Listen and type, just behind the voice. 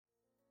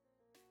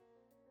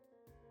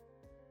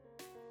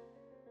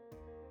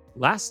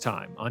Last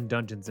time on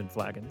Dungeons and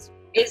Flagons.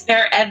 Is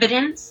there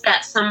evidence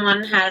that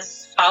someone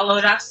has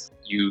followed us?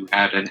 You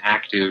had an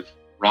active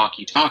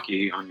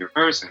walkie-talkie on your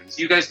persons.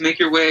 You guys make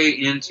your way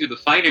into the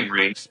fighting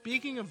ring.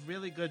 Speaking of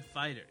really good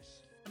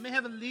fighters, I may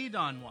have a lead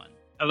on one.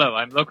 Hello,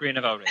 I'm Lokrian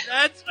of Elrond.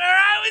 That's where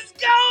I was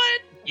going!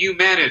 You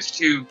manage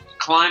to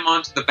climb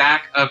onto the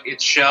back of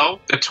its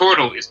shell. The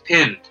turtle is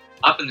pinned.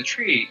 Up in the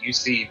tree, you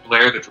see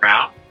Blair the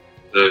Drow.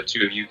 The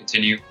two of you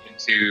continue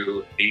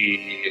into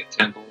the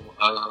Temple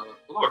of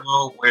Lord,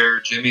 where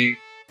Jimmy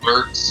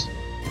lurks.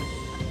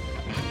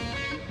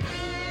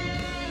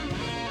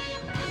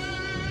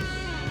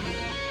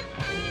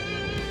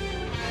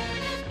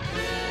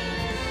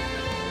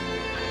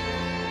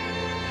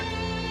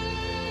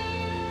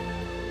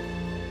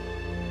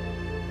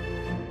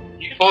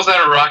 He pulls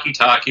out a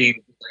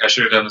walkie-talkie. I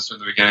should have done this from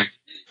the beginning.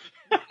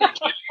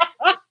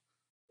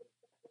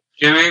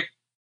 Jimmy?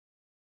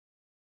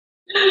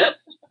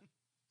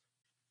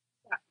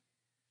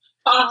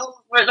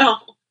 Oh, no.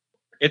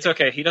 It's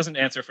okay, he doesn't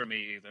answer for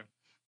me either.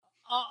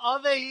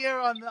 All they hear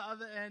on the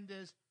other end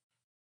is,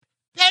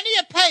 "Penny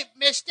a pipe,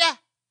 mister!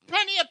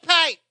 Penny a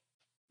pipe!"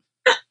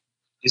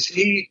 Is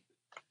he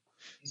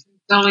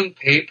selling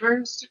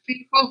papers to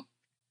people?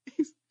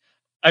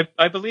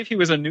 I believe he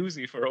was a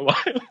newsie for a while.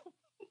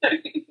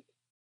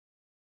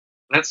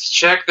 Let's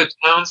check the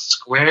town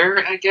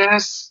square, I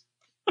guess.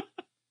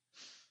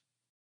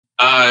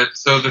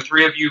 So the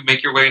three of you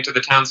make your way into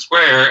the town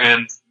square,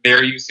 and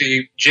there you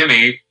see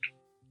Jimmy.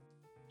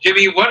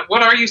 Jimmy, what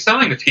are you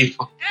selling to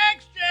people?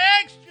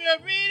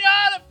 Extra, read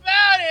all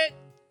about it!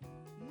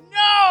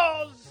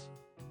 Knowles,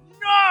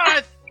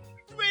 North,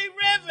 Three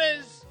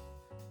Rivers,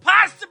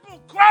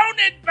 possible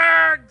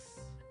Cronenbergs!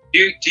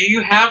 Do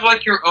you have,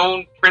 like, your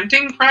own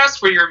printing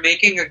press where you're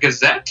making a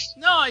gazette?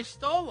 No, I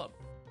stole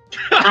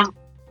them.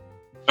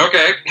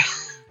 Okay.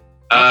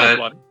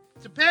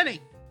 It's a penny.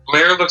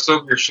 Blair looks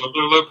over your shoulder,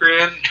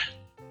 Lokrian,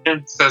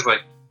 and says,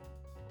 like,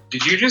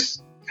 did you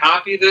just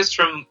copy this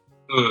from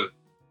the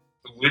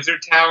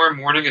Wizard Tower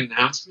morning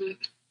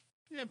announcement?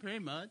 Yeah, pretty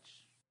much.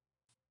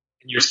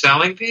 And you're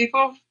selling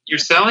people? You're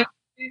selling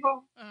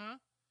people? Uh-huh.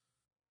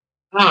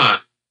 Huh.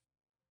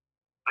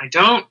 I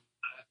don't...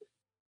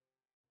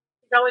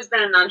 He's always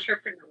been an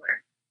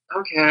entrepreneur.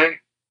 Okay. I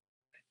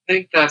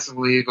think that's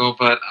illegal,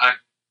 but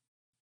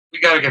we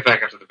gotta get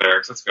back up to the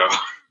barracks. Let's go.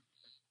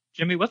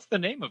 Jimmy, what's the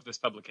name of this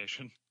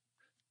publication?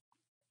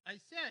 I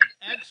said,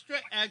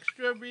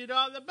 extra, read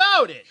all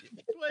about it.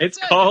 It's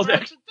called...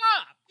 At the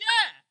top. Yeah!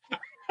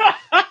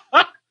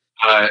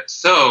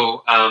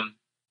 So,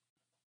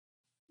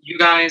 you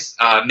guys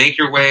make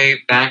your way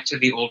back to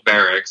the old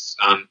barracks.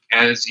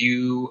 As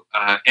you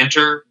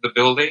enter the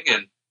building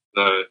and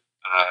the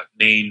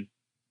main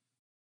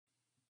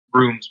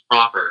rooms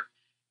proper,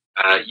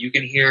 you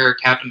can hear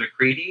Captain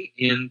McCready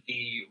in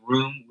the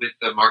room with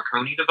the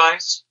Marconi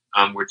device,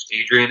 which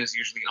Adrian is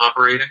usually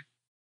operating.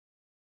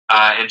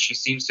 And she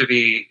seems to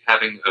be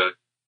having a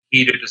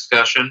heated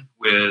discussion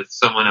with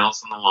someone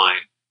else on the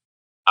line.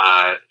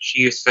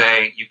 She is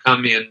saying, you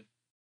come in,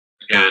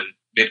 again,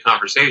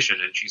 mid-conversation,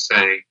 and she's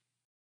saying,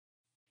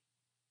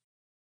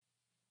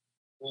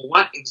 well,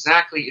 what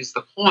exactly is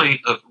the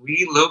point of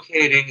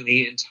relocating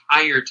the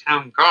entire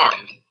town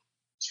guard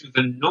to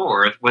the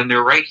north when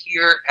they're right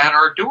here at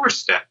our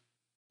doorstep?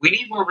 We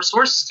need more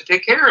resources to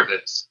take care of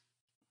this.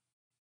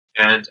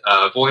 And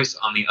a voice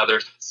on the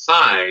other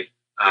side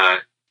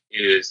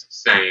is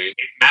saying,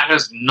 it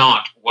matters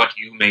not what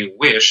you may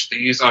wish,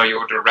 these are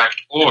your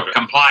direct orders.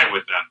 Comply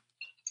with them.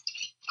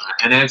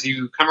 And as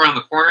you come around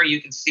the corner,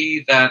 you can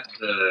see that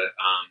the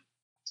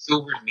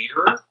silver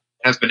mirror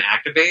has been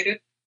activated,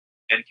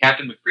 and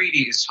Captain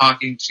McCready is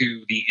talking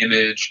to the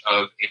image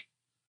of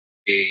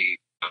a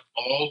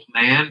bald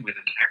man with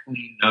an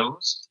aquiline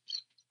nose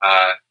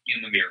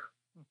in the mirror.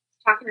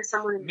 Talking to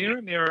someone in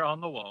Mirror, mirror on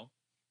the wall.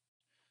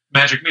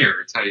 Magic mirror,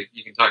 it's how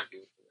you can talk to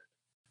people.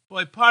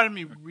 Boy, part of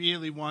me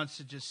really wants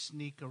to just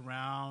sneak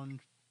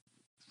around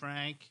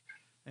Frank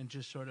and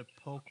just sort of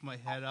poke my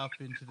head up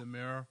into the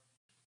mirror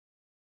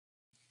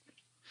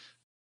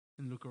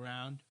and look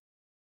around.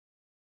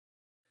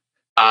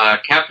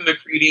 Captain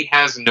McCready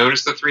has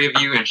noticed the three of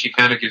you, and she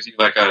kind of gives you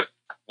like a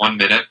 1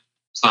 minute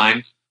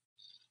sign,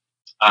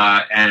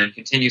 and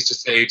continues to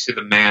say to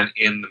the man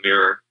in the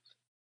mirror,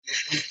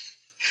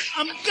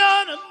 I'm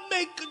gonna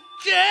make a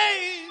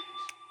change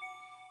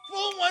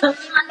for once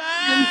in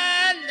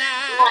my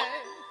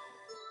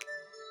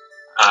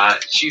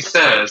life. She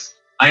says,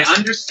 I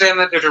understand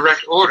that they're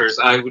direct orders.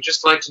 I would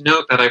just like to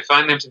note that I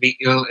find them to be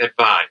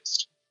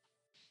ill-advised.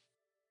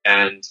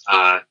 And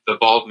the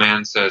bald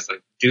man says,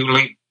 like,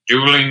 duly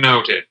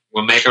noted.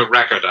 We'll make a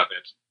record of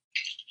it.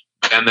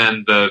 And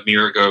then the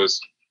mirror goes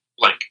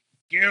blank.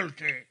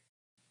 Guilty.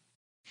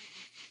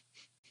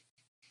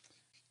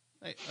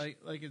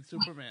 Like in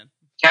Superman.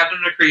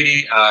 Captain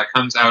McCready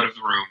comes out of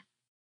the room,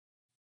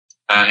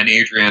 and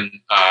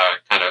Adrian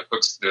kind of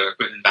hooks the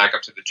equipment back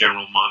up to the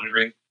general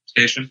monitoring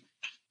station.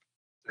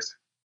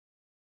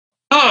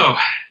 Oh,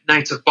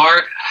 Knights of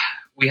Bart,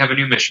 we have a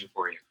new mission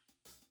for you.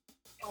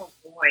 Oh,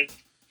 boy.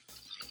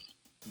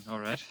 All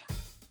right.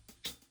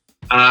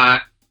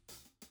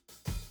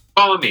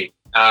 Follow me,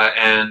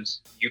 and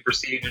you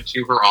proceed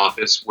into her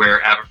office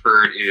where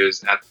Aberford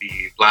is at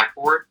the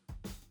blackboard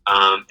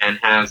and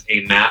has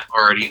a map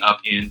already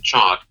up in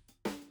chalk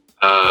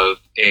of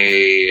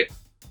it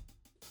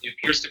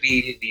appears to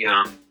be the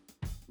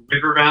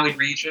River Valley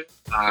region,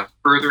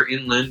 further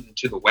inland and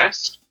to the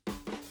west.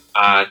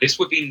 This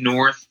would be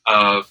north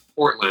of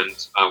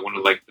Portland, one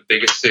of like the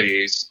biggest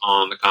cities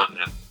on the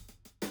continent.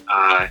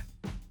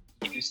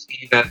 You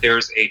see that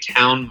there's a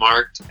town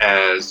marked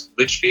as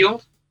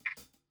Litchfield,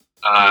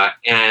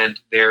 and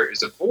there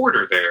is a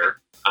border there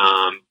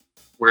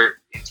where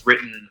it's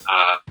written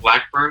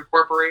Blackburn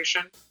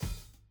Corporation,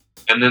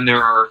 and then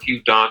there are a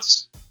few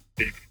dots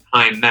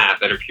behind that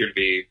appear to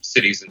be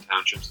cities and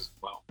townships as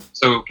well.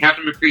 So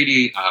Captain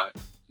McCready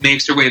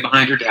makes her way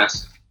behind her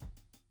desk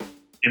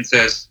and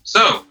says,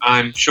 "So,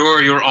 I'm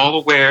sure you're all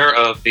aware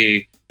of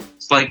the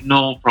slight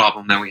knoll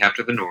problem that we have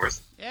to the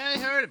north. Yeah, I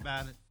heard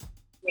about it.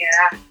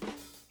 Yeah.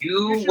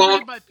 You You should won't.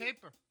 read my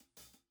paper.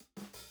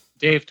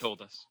 Dave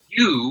told us.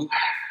 You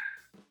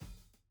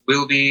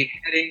will be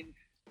heading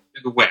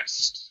to the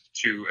west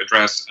to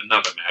address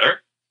another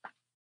matter,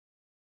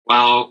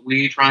 while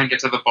we try and get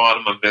to the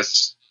bottom of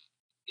this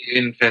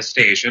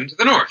infestation to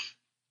the north.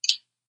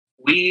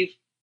 We've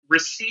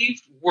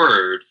received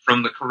word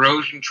from the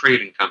Corrosion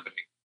Trading Company.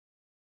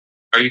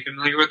 Are you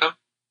familiar with them?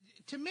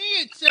 To me,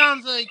 it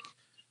sounds like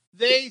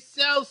they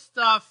sell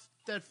stuff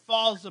that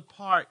falls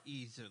apart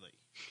easily.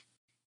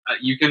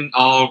 You can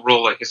all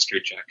roll a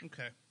history check.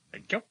 Okay.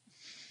 Thank you.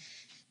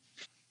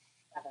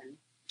 7.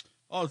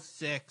 Oh,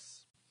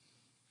 6.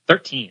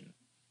 13.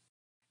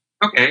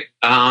 Okay.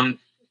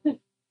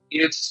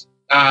 It's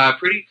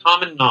pretty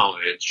common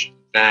knowledge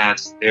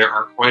that there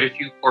are quite a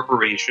few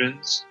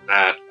corporations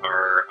that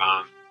are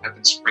have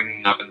been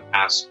springing up in the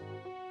past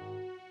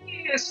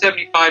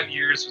 75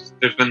 years.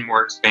 There's been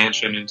more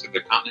expansion into the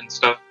continent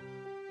stuff.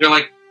 They're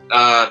like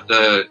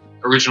the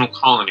original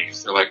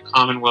colonies. They're like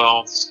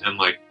commonwealths and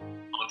like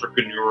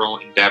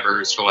entrepreneurial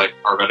endeavors to like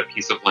carve out a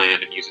piece of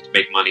land and use it to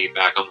make money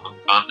back on the home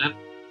continent.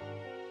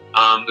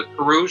 The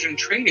Corrosion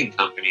Trading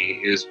Company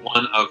is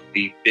one of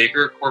the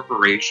bigger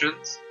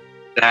corporations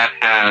that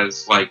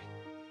has like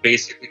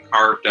basically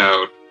carved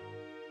out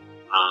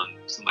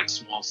some like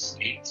small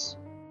states,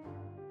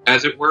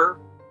 as it were,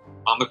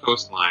 on the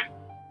coastline,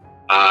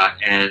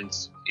 and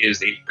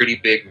is a pretty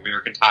big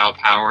mercantile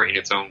power in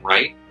its own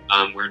right.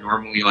 Where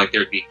normally like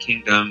there'd be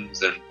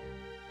kingdoms and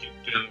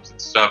dukedoms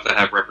and stuff that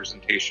have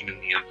representation in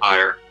the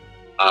empire.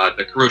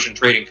 The Corrosion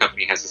Trading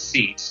Company has a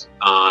seat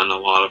on a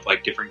lot of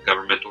like different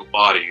governmental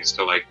bodies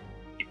to like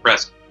be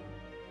present.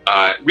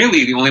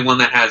 Really, the only one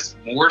that has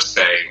more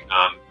say,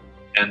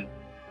 and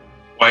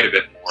quite a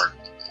bit more,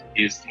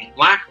 is the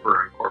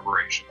Blackburn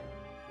Corporation,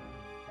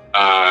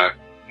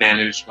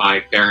 managed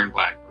by Baron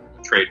Blackburn,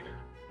 the trade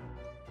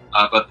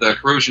baron. But the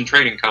Corrosion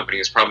Trading Company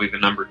is probably the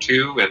number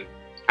 2 and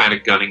kind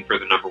of gunning for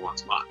the number 1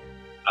 spot.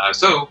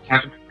 So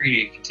Captain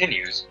McCready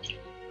continues.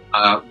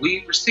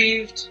 We've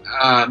received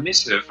a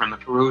missive from the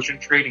Corrosion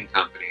Trading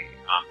Company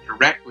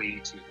directly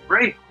to the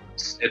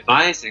Greyhawks,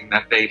 advising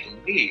that they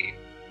believe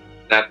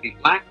that the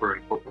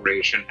Blackburn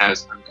Corporation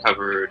has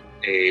uncovered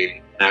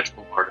a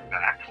magical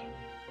artifact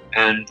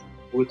and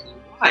would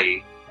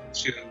like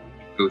to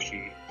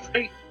negotiate a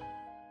trade.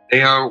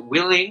 They are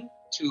willing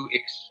to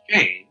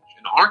exchange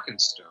an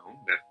Arkenstone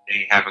that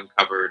they have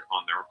uncovered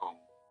on their own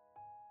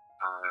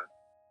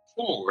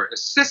for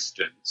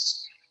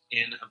assistance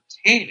in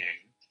obtaining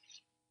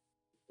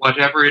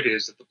whatever it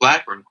is that the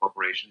Blackburn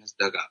Corporation has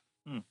dug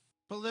up.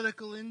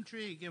 Political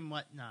intrigue and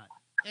whatnot.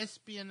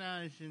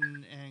 Espionage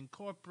and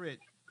corporate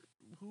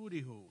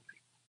hooty-hoo.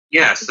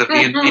 Yes, of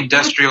the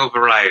industrial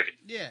variety.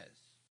 Yes.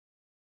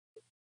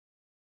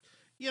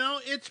 You know,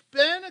 it's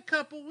been a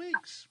couple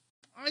weeks.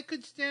 I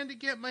could stand to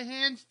get my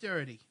hands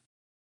dirty.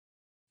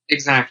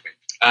 Exactly.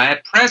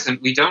 At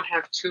present, we don't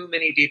have too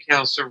many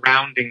details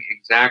surrounding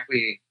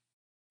exactly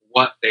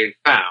what they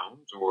found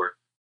or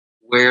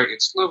where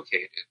it's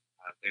located.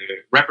 The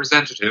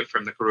representative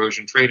from the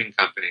Corrosion Trading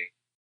Company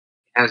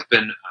has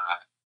been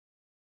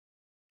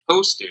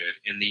posted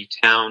in the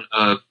town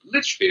of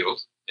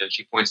Litchfield, and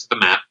she points to the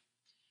map,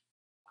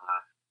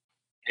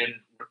 and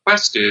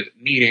requested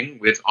meeting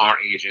with our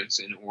agents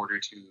in order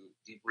to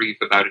debrief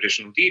about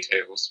additional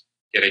details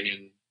getting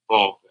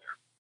involved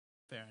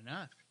there. Fair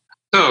enough.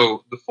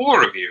 So the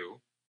 4 of you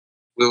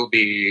will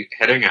be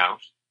heading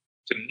out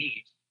to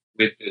meet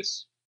with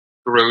this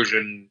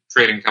Corrosion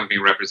Trading Company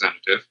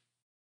representative.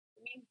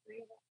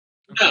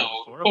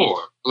 No, 4.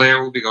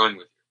 Blair will be going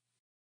with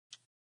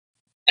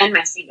you. And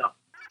my seagull.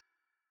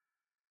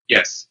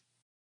 Yes.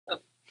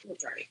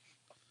 Majority.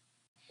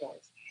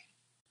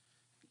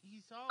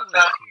 He's always Uh,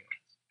 here.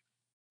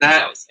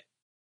 That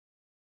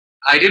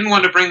I didn't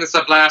want to bring this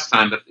up last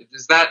time, but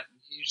is that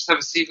you just have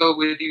a seagull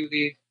with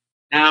you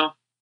now?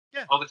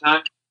 Yeah. All the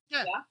time?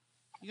 Yeah. Yeah.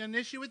 You got an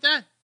issue with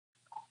that?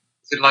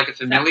 Is it like a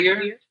familiar? I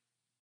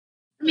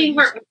mean,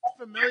 He's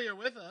familiar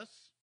with us.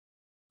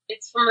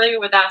 it's familiar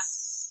with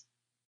us.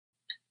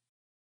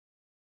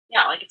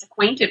 Yeah, like it's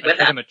acquainted I with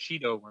fed that. him a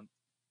Cheeto once.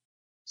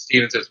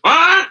 Steven says,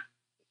 "What?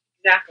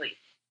 Exactly.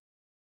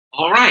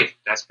 All right,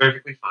 that's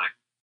perfectly fine.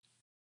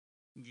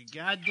 You're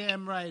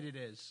goddamn right it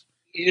is.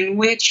 In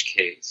which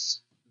case,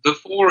 the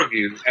 4 of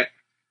you,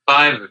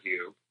 5 of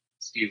you,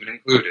 Steven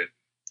included,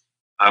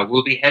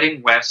 will be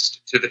heading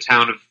west to the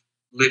town of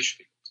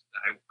Litchfield.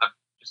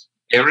 Just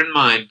bear in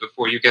mind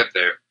before you get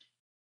there,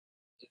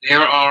 there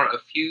are a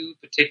few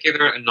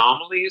particular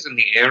anomalies in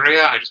the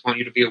area I just want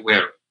you to be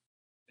aware of.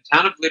 The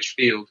town of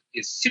Litchfield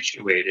is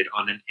situated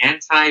on an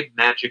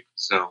anti-magic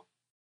zone.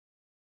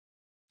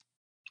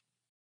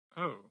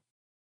 Oh.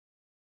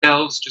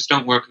 Spells just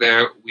don't work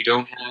there. We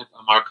don't have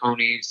a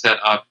Marconi set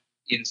up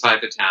inside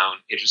the town.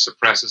 It just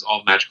suppresses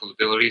all magical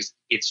abilities.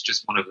 It's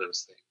just one of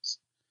those things.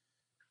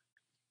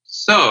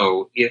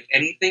 So, if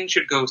anything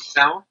should go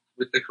south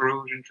with the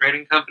Corrosion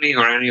Trading Company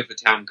or any of the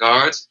town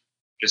guards,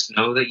 just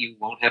know that you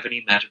won't have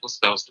any magical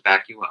spells to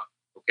back you up,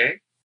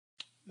 okay?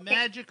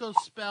 Magical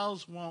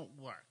spells won't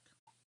work.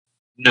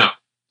 No.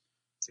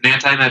 It's an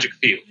anti-magic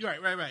field.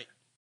 Right.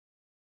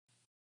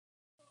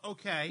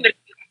 Okay.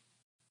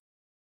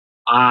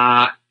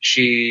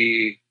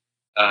 She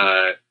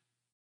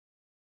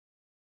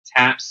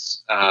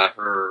taps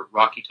her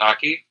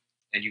walkie-talkie,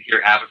 and you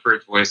hear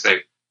Aberford's voice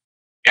say,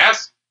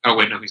 "Yes?" Oh,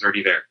 wait, no, he's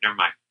already there. Never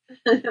mind.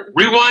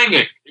 Rewind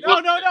it! No.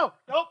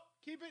 Nope.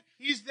 Keep it.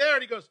 He's there,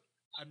 and he goes,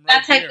 I'm right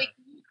That's how here.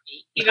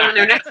 you go in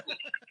there next week.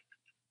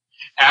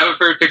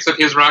 Aberford picks up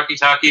his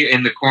walkie-talkie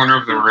in the corner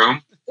of the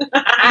room.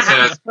 He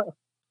says,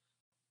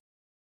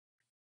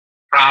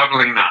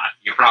 "Probably not.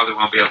 You probably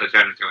won't be able to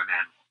turn into an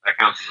animal. That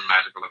counts as a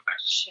magical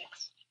effect." Shit.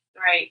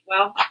 Right.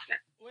 Well,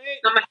 Wait,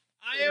 No, my-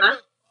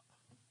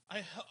 I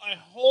have I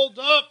hold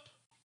up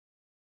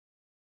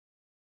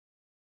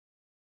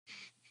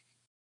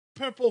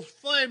purple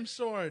flame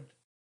sword,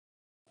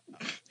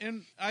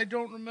 and I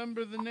don't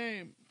remember the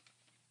name.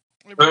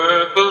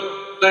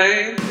 Purple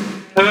flame,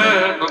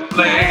 purple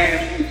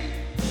flame.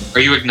 Are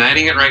you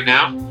igniting it right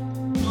now?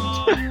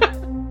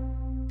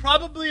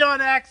 Probably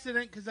on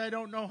accident because I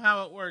don't know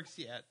how it works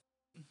yet.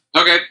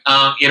 Okay,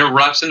 it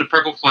erupts into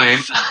purple flame.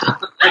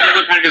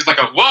 Everyone kind of gets like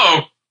a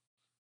whoa.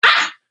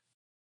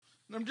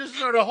 And I'm just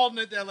sort of holding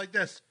it there like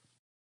this.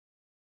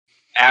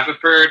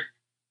 Aberford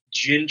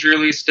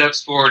gingerly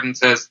steps forward and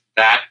says,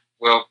 "That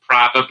will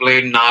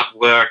probably not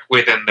work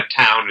within the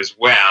town as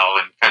well,"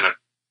 and kind of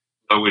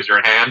lowers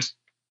your hand.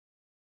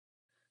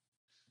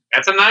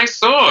 That's a nice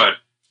sword.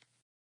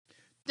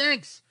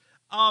 Thanks.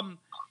 And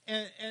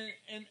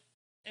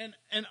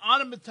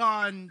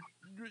automaton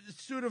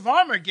suit of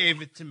armor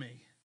gave it to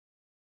me.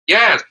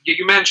 Yes,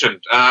 you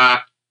mentioned.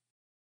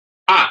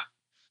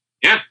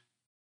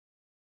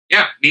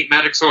 Yeah, neat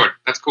magic sword.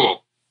 That's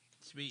cool.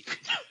 Sweet.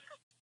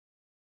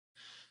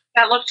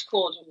 that looked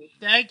cool, Jimmy.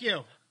 Thank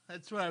you.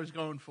 That's what I was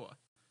going for.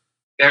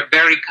 They're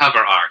very cover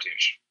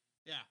artish.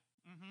 Yeah.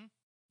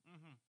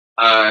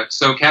 Mm-hmm.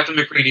 So Captain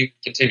McCready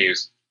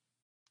continues.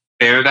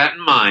 Bear that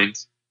in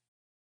mind.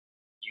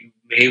 You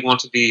may want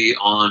to be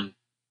on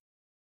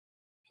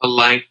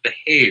polite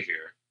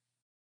behavior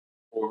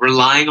or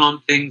relying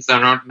on things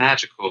that aren't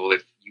magical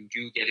if you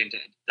do get into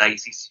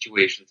dicey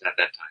situations at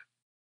that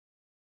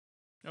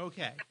time.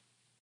 Okay.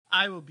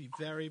 I will be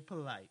very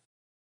polite.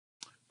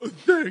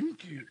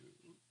 Thank you.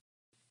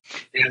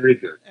 Very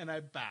good. And I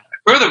bow.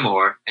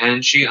 Furthermore,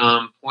 and she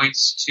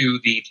points to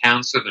the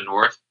towns to the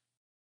north,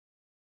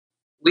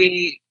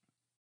 we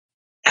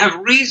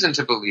have reason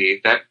to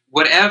believe that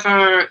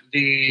whatever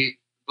the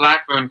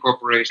Blackburn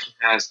Corporation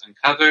has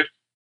uncovered,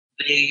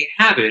 they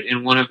have it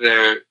in one of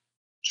their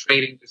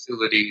trading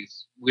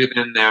facilities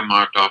within their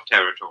marked off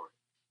territory.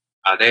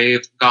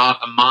 They've got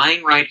a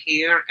mine right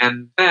here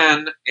and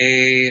then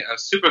a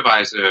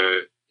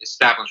supervisor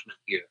establishment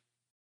here.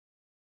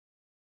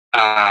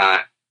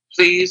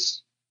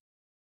 Please,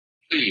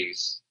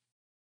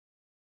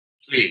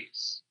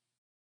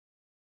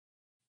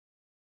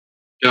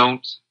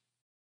 don't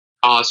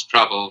cause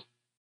trouble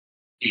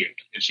here.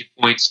 And she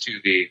points to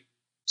the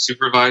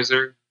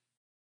supervisor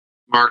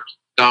marked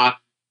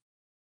dot.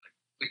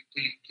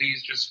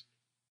 Please just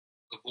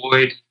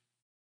avoid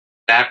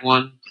that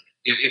one.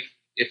 If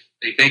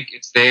they think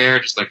it's there,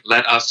 just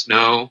let us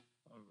know.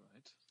 All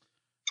right.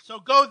 So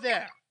go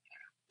there.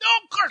 No,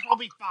 of course we'll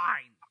be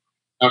fine.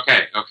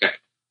 Okay.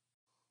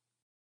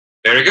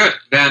 Very good.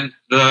 Then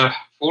the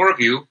 4 of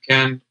you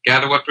can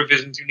gather what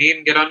provisions you need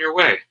and get on your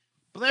way.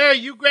 Blair,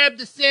 you grab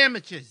the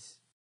sandwiches.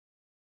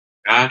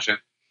 Gotcha.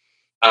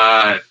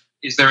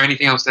 Is there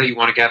anything else that you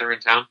want to gather in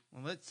town?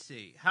 Well, let's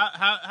see.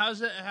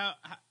 How's it?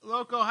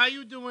 Loco, how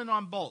you doing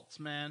on bolts,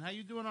 man? How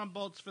you doing on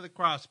bolts for the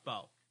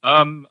crossbow?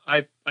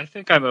 I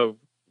think I'm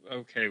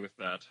okay with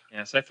that.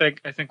 Yes, I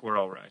think we're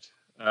all right.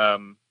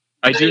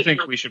 I do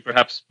think we should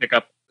perhaps pick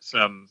up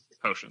some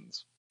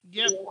potions.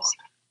 Yep.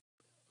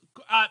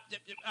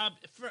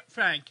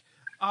 Frank,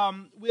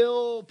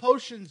 will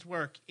potions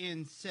work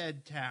in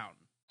said town?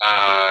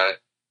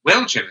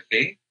 Well,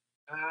 Timothy,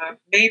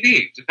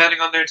 maybe, depending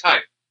on their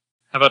type.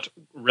 How about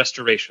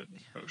restoration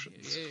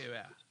potions?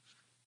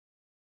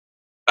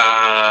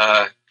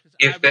 Yeah.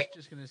 I was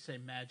just going to say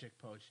magic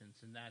potions,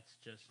 and that's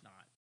just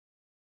not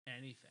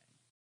anything.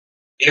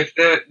 If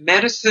the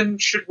medicine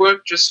should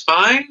work just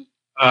fine,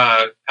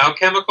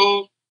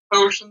 alchemical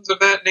potions of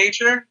that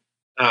nature,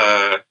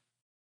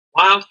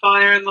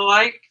 wildfire and the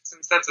like,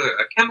 since that's a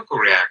chemical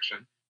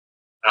reaction,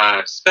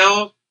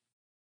 spells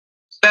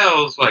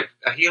like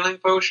a healing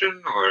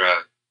potion or a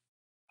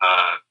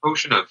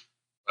potion of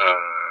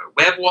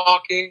web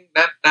walking,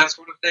 that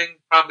sort of thing,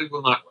 probably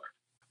will not work.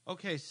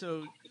 Okay,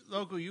 so,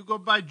 Loco, you go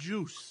buy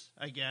juice,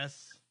 I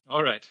guess.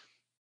 All right.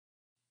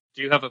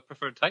 Do you have a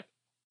preferred type?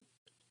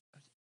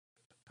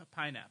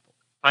 Pineapple.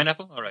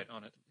 Pineapple? All right,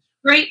 on it.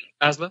 Grape.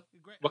 Asla,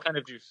 what kind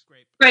of juice?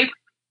 Grape. Grape.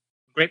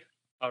 Grape?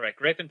 All right,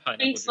 grape and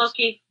pineapple Thanks, juice.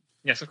 Loki.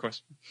 Yes, of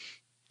course.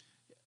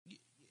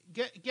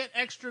 Get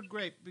extra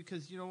grape,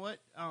 because you know what?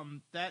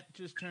 That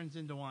just turns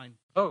into wine.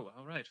 Oh,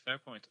 all right, fair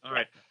point. All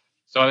right.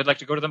 So I would like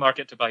to go to the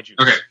market to buy juice.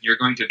 Okay, you're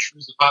going to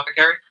True's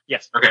Apothecary?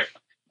 Yes. Okay.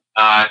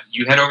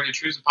 You head over to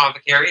True's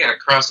Apothecary.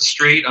 Across the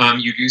street,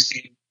 you do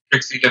see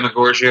Trixie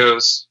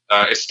Demogorgio's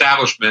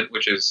establishment,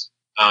 which is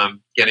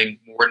getting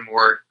more and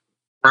more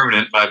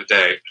permanent by the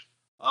day.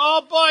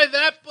 Oh boy,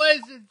 that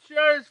place is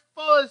sure is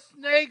full of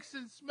snakes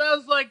and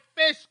smells like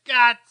fish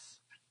guts.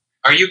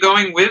 Are you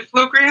going with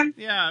Logran?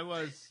 Yeah, I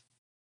was.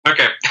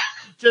 Okay,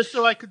 Just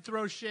so I could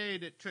throw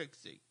shade at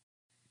Trixie.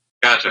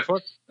 gotcha.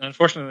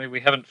 Unfortunately, we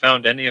haven't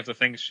found any of the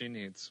things she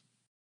needs.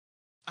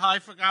 Oh, I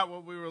forgot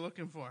what we were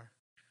looking for.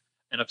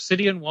 An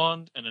obsidian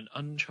wand and an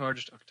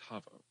uncharged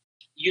octavo.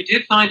 You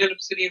did find an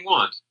obsidian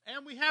wand.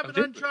 And we have Oh, an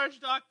did we?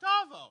 uncharged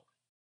octavo.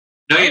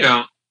 No, you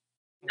don't.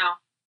 No.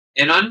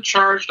 An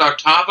uncharged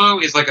octavo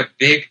is like a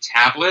big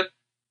tablet.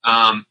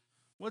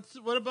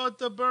 What about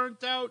the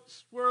burnt out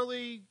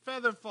swirly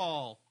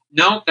featherfall?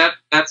 No,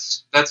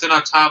 that's an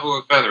octavo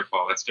of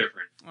Featherfall. That's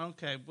different.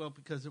 Okay, well,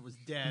 because it was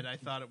dead, I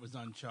thought it was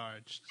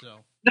uncharged, so.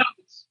 No,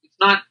 it's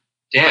not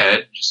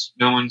dead. Just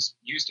no one's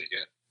used it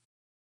yet.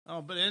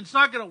 Oh, but it's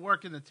not going to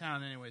work in the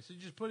town anyway, so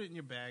just put it in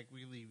your bag,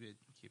 we leave it,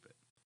 keep it.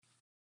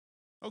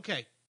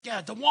 Okay,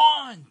 yeah, the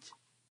wand!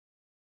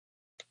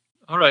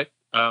 All right.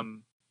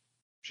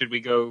 Should we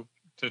go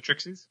to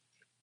Trixie's?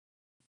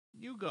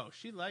 You go,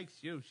 she likes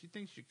you, she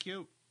thinks you're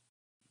cute.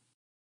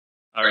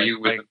 All Are right. you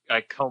with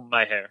I comb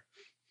my hair.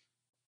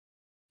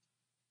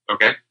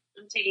 Okay.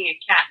 I'm taking a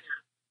cat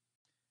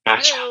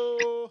Gotcha.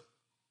 Hello.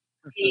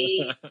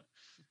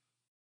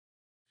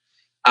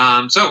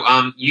 nap.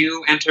 So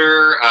you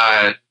enter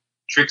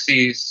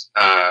Trixie's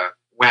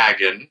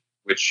wagon,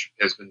 which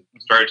has been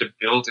started to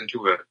build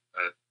into a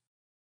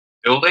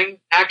building.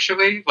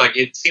 Actually, like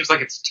it seems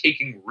like it's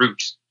taking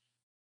root.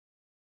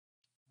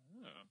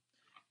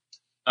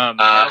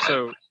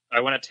 Also, I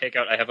want to take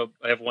out. I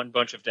have one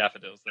bunch of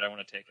daffodils that I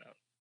want to take out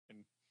and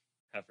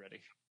have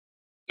ready.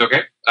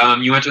 Okay.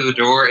 You enter the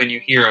door and you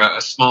hear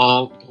a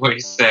small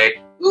voice say,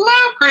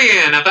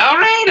 "Locrian of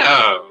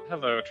Alredo!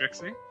 Hello,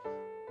 Trixie.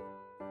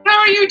 How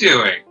are you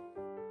doing?"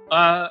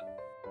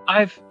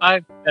 I've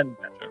been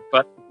better,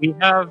 but we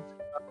have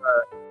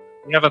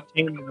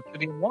obtained an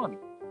obsidian wand.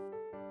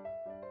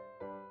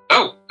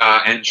 Oh,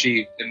 and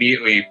she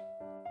immediately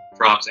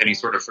drops any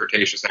sort of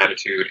flirtatious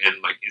attitude and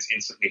like is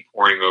instantly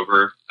pouring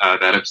over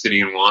that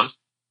obsidian wand.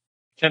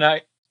 Can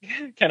I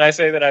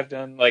say that I've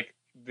done like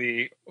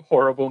the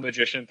horrible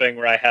magician thing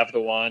where I have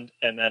the wand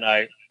and then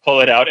I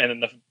pull it out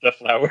and then the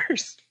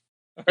flowers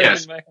are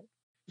Yes. in my head?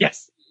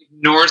 Yes.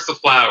 Ignores the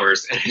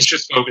flowers and is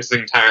just focusing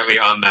entirely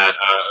on that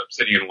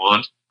obsidian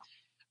wand.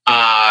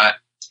 And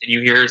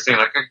you hear her saying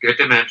like, "Good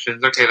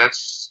dimensions. Okay, that's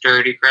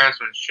sturdy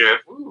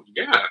craftsmanship. Ooh,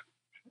 yeah.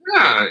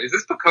 Yeah. Is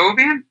this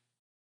Bacovian?"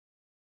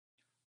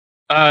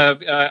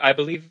 I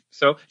believe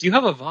so. Do you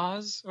have a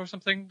vase or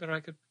something that I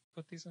could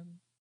put these in?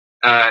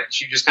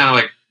 She just kind of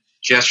like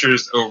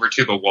gestures over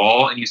to the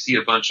wall, and you see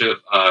a bunch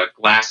of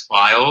glass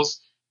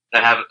vials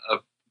that have a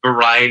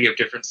variety of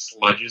different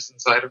sludges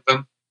inside of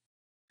them.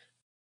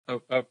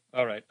 Oh,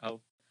 all right.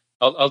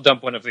 I'll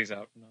dump one of these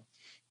out. No.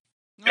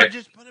 No,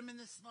 just put him in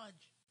the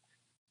sludge.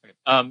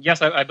 Okay.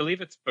 Yes, I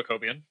believe it's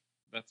Bacobian.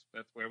 That's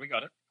where we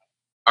got it.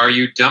 Are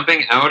you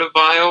dumping out a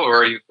vial, or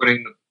are you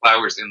putting the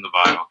flowers in the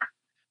vial?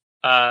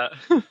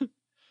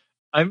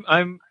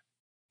 I'm.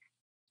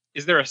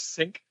 Is there a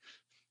sink?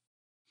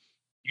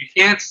 You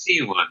can't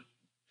see one.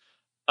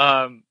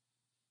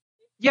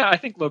 Yeah, I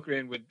think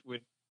Locrian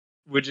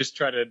would just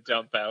try to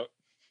dump out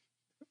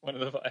one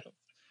of the vials.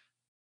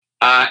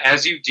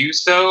 As you do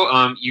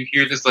so, you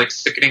hear this like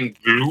sickening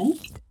goo,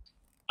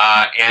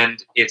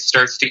 and it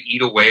starts to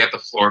eat away at the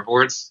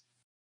floorboards.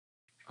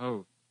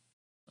 So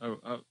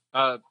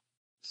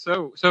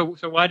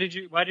why did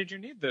you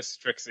need this,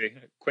 Trixie?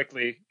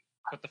 Quickly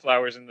put the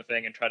flowers in the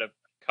thing and try to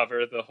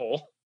cover the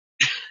hole.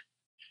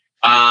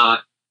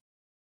 Well,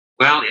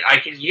 I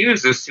can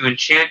use this to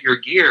enchant your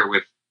gear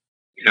with,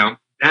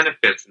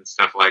 benefits and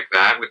stuff like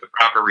that with the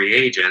proper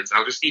reagents.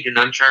 I'll just need an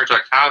uncharged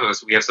octavo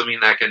so we have something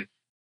that can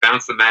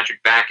bounce the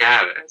magic back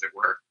at it, as it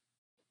were.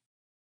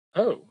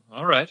 Oh,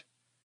 all right.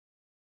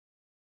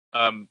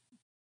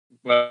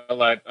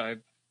 Well, I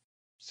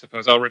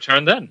suppose I'll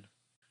return then.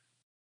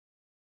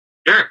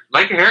 Sure.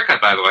 Like your haircut,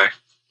 by the way.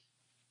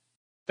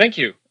 Thank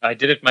you. I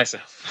did it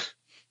myself.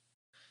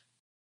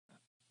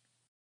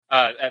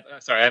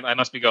 Sorry, I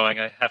must be going.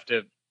 I have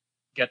to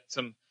get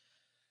some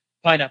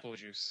pineapple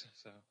juice.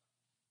 So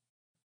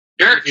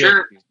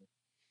Sure.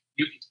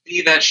 You can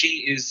see that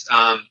she is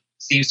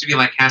seems to be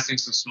like casting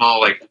some small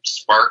like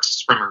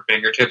sparks from her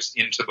fingertips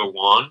into the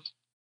wand.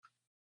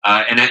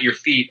 And at your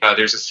feet,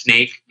 there's a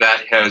snake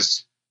that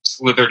has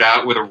slithered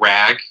out with a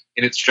rag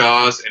in its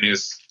jaws and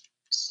is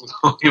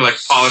slowly like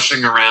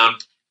polishing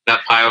around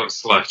that pile of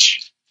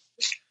sludge.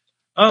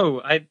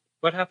 Oh,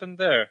 what happened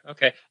there?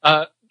 Okay.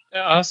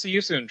 I'll see you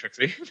soon,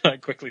 Trixie. I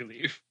quickly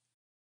leave.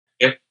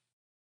 Yep.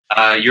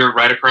 You're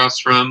right across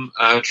from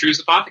True's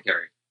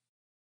apothecary.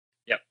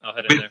 Yep, I'll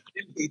head in there.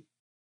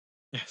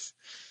 Yes.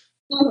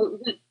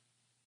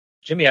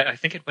 Jimmy, I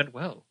think it went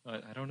well.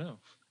 I don't know.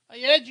 Oh,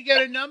 yeah, did you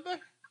get a number?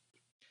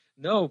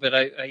 No, but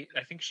I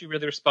think she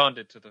really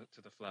responded to the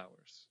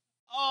flowers.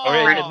 Oh,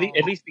 Or at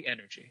least the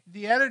energy.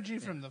 The energy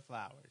from the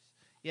flowers.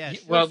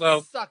 Yes.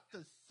 Well, suck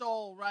the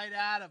soul right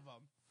out of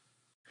them.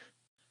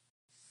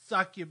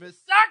 Succubus.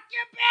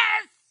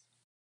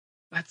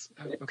 That's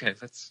okay.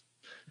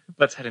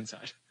 Let's head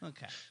inside.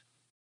 Okay.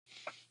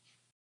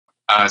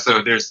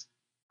 So there's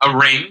a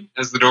ring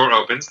as the door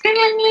opens. Ding,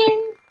 ding,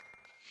 ding.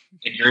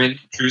 And you're in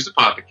True's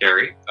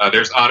apothecary.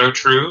 There's Otto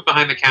True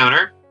behind the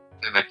counter.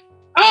 And like,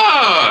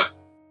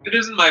 it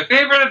isn't my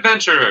favorite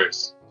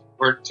adventurers.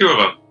 Or two of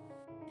them.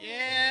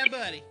 Yeah,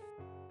 buddy.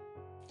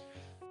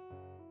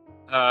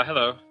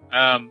 Hello.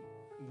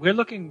 We're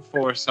looking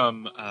for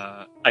some.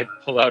 I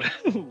pull out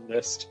a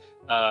list.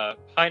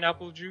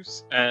 Pineapple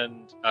juice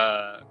and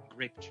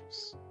grape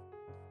juice,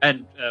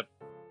 and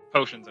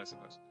potions, I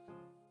suppose.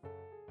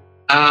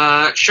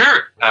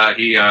 Sure.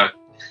 He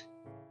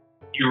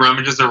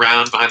rummages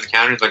around behind the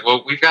counter. He's like,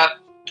 well, we've got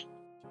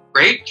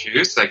grape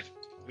juice. Like,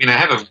 I mean, I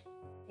have a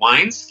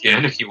wine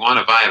skin if you want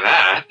to buy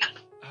that.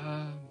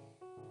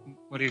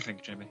 What do you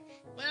think, Jimmy?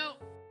 Well,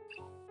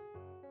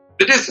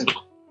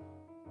 Medicinal.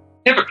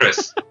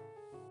 Hypocrites.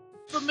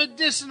 for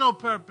medicinal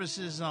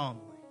purposes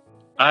only.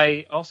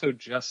 I also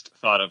just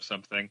thought of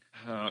something.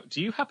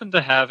 Do you happen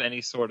to have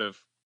any sort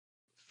of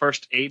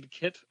first aid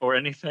kit or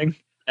anything?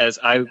 As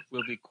I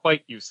will be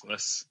quite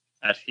useless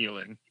at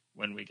healing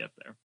when we get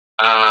there.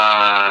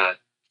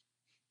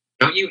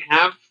 Don't you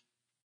have...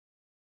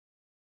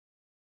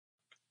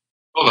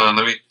 Hold on,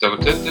 let me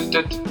double...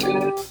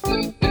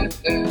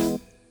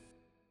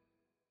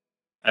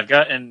 I've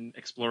got an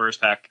explorer's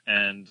pack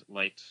and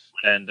light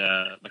and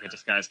like a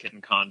disguise kit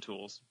and con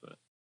tools, but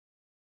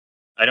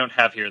I don't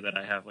have here that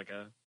I have like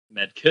a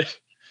med kit.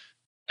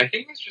 I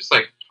think it's just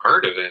like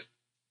part of it.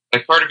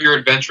 Like part of your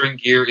adventuring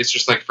gear is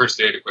just like first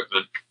aid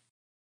equipment.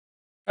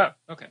 Oh,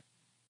 okay.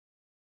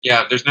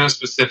 Yeah, there's no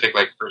specific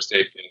like first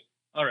aid kit.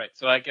 All right,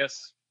 so I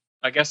guess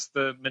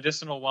the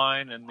medicinal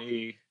wine and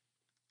the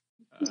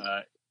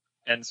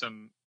and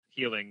some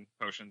healing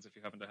potions if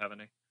you happen to have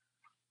any.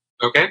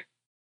 Okay.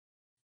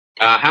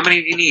 How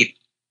many do you need?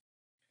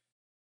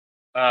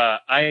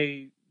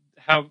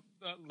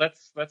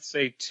 Let's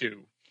say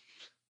 2.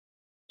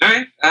 All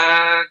right.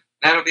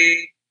 That'll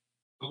be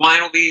the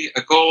wine will be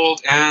a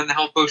gold, and the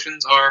health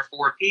potions are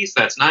 4 apiece.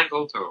 That's 9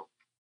 gold total.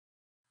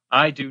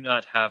 I do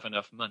not have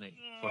enough money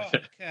for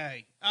it.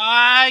 Okay.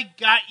 I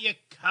got you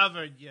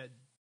covered, you.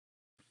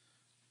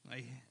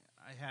 I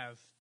have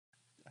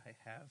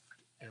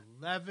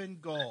 11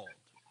 gold.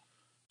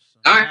 So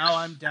All right. now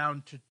I'm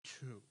down to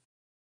 2.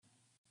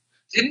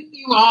 Didn't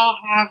you all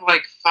have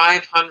like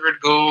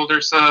 500 gold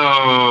or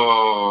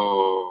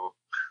so?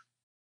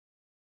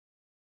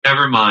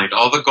 Never mind.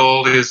 All the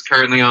gold is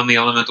currently on the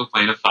elemental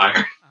plane of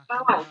fire.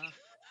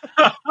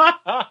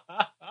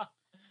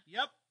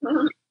 Yep.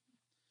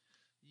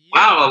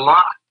 Wow, a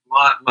lot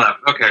left.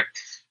 Okay.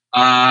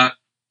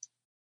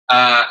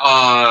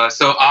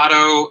 So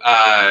Otto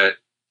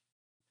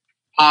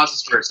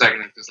pauses for a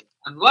second and says,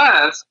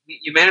 unless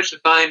you managed to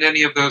find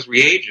any of those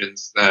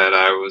reagents that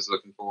I was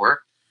looking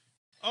for.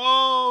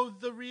 Oh,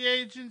 the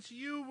reagents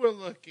you were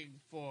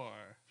looking for.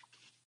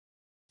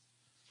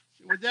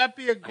 Would that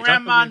be a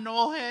Grandma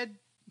Knollhead?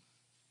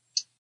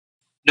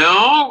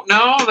 No,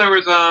 there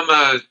was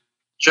a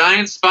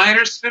giant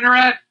spider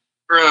spinneret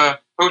for a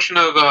potion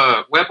of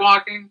web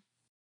walking.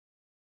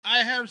 I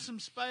have some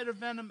spider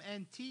venom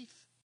and teeth.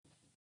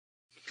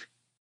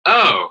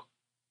 Oh,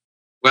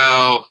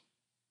 well,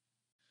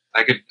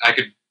 I could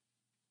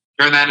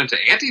turn that into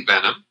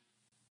anti-venom.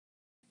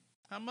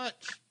 How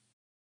much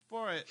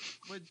for it?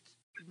 Would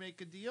you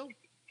make a deal?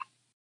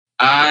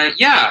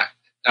 Yeah.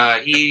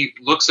 He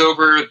looks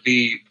over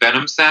the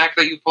venom sack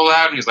that you pull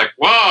out, and he's like,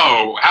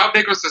 "Whoa! How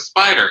big was the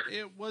spider?"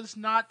 It was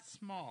not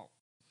small.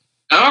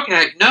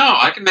 Okay, no,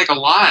 I can make a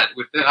lot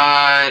with it.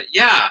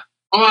 Yeah.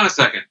 Hold on a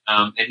second.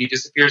 And he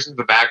disappears into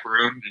the back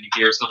room, and you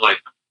hear some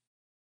like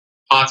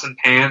pots and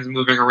pans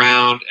moving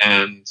around,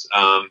 and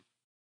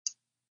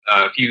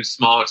a few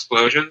small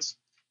explosions.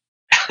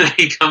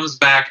 He comes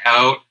back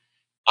out,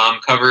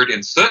 covered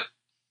in soot,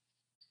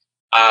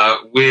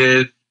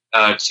 with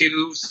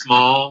 2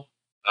 small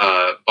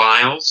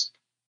vials.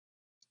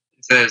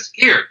 It says,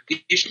 here,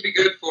 you should be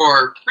good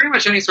for pretty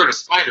much any sort of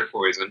spider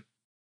poison.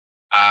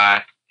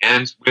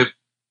 And with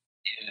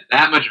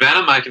that much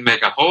venom, I can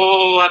make a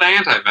whole lot of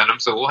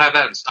anti-venom, so we'll have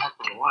that in stock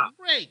for a while.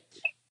 Great.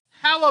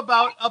 How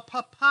about a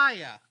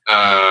papaya?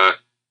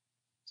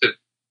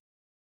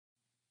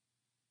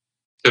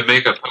 To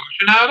make a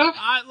potion out of?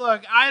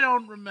 Look, I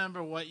don't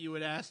remember what you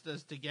had asked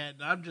us to get,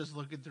 and I'm just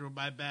looking through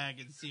my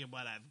bag and seeing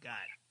what I've got.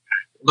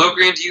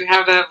 Logran, do you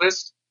have that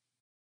list?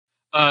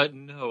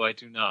 No, I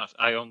do not.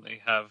 I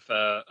only have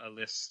a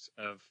list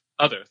of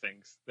other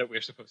things that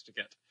we're supposed to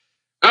get.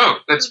 Oh,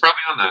 that's probably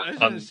on I was that.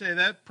 going to say,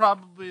 that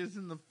probably is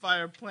in the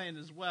fire plane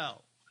as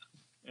well.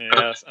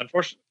 Yes,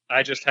 unfortunately,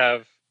 I just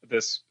have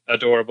this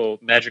adorable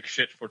magic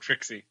shit for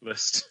Trixie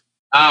list.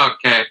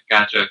 Okay,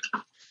 gotcha.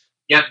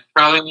 Yep,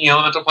 probably in the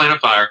elemental plane of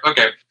fire.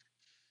 Okay.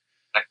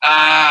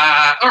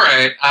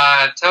 Alright,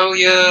 tell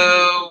you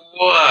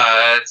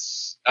what,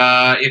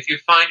 if you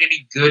find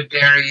any good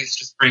berries,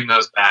 just bring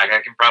those back.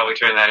 I can probably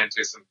turn that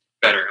into some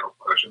better health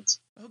potions.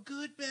 Oh,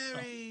 good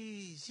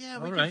berries. Yeah,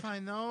 we All can right.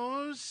 find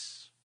those.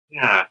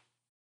 Yeah.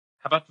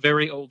 How about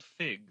very old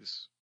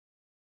figs?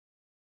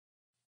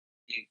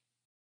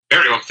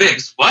 Very old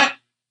figs. What?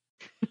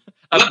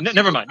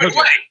 Never mind. No Wait,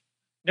 deal. wait.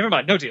 Never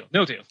mind. No deal.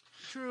 No deal.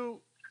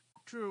 True.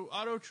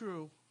 Auto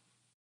true.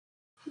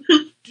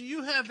 Do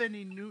you have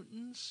any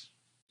Newtons?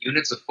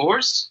 Units of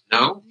force?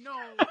 No. No,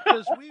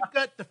 because we've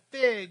got the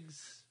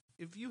figs.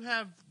 If you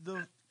have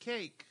the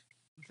cake,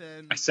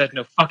 then... I said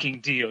no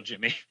fucking deal,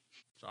 Jimmy.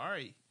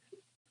 Sorry.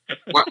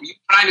 What, were you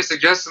trying to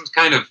suggest some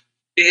kind of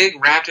fig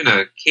wrapped in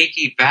a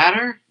cakey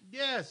batter?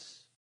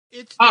 Yes.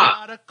 It's Huh.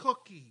 not a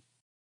cookie.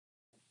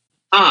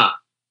 Huh.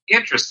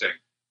 Interesting.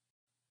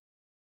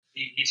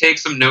 He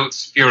takes some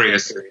notes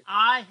furiously.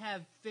 I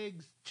have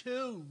figs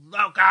too,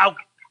 loco.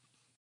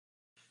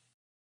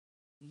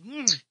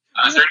 Mm. Is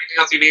there anything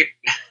else you need?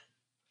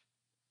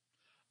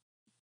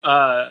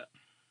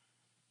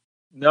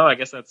 No, I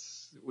guess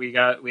we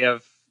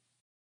have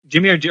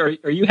Jimmy. Are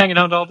you hanging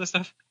on to all this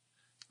stuff?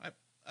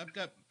 I've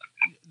got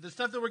the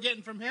stuff that we're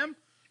getting from him.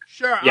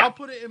 Sure, Yeah. I'll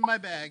put it in my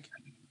bag.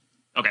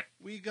 Okay.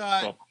 We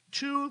got Cool.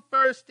 2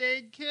 first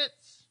aid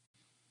kits.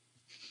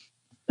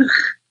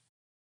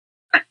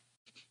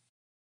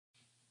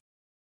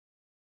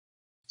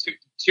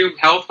 Two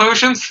health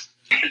potions?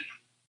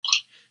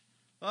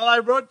 Well, I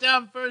wrote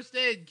down first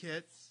aid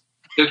kits.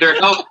 They're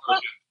health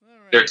potions. All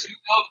right. They're 2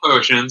 health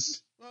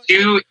potions, Well,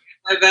 2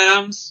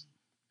 antivenoms,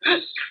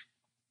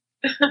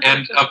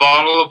 and a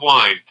bottle of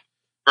wine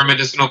for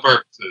medicinal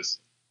purposes.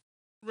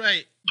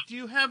 Right. Do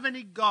you have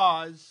any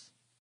gauze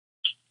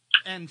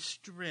and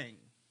string?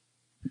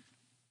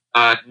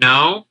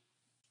 No.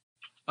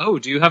 Oh,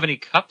 do you have any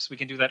cups? We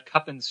can do that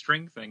cup and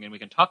string thing, and we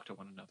can talk to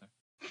one another.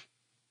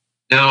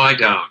 No, I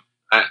don't.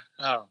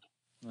 Oh,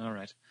 all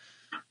right.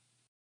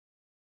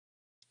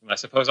 I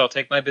suppose I'll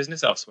take my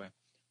business elsewhere.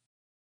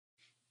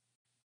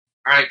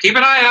 Alright, keep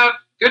an eye out.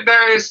 Good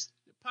berries.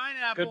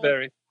 Pineapple. Good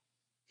berry.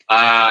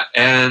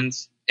 And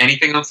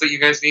anything else that you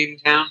guys need in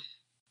town?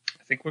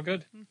 I think we're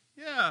good.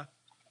 Yeah.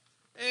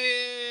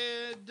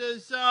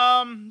 Does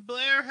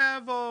Blair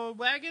have a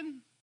wagon?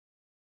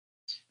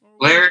 Or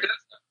Blair does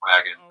have a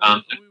wagon. Or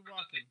are we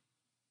walking?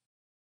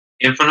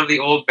 In front of the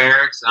old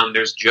barracks,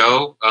 there's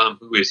Joe,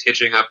 who is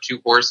hitching up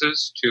 2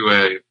 horses to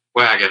a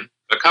wagon,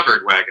 a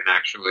covered wagon,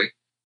 actually.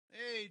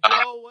 Hey,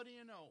 Joe, what do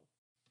you know?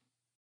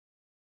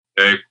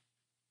 Okay.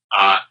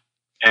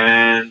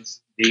 And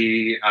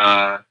the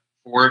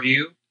 4 of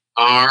you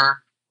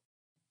are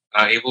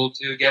able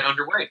to get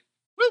underway.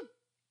 Woo!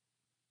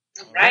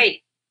 All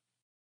right.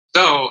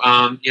 So,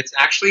 it's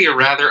actually a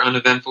rather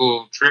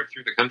uneventful trip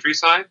through the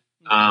countryside.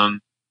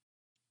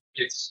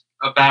 It's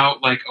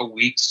about like a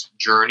week's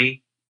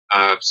journey.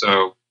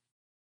 So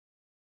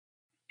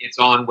it's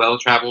on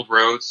well-traveled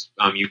roads.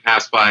 You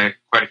pass by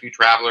quite a few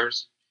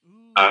travelers,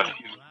 Ooh, wow. wow.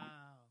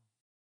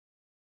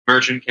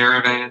 merchant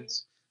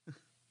caravans. Do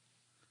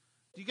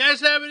you guys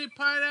have any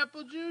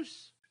pineapple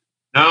juice?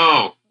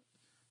 No,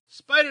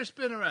 Spider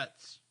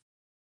spinnerets.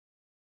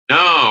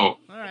 no.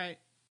 All right.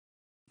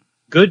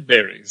 Good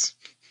berries.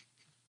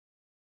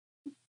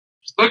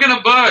 Just look in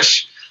a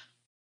bush.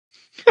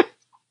 Well,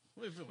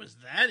 if it was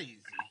that easy,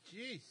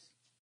 jeez.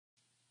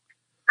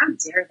 How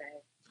dare they?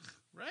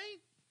 Right?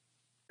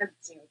 How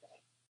dare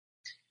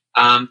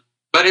they?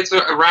 But it's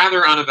a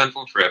rather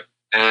uneventful trip,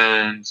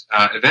 and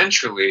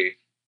eventually,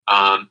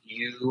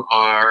 you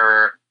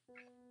are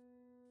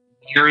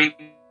nearing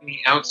the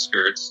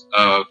outskirts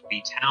of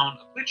the town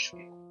of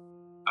Litchfield,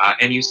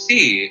 and you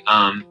see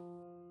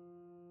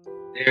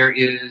there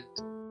is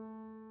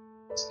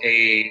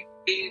a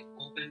big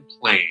open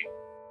plain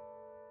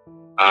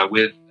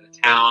with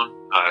a town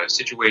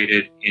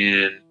situated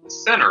in the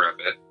center of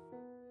it.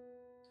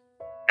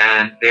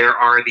 And there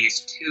are these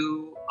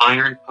 2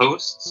 iron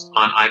posts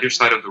on either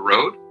side of the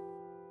road.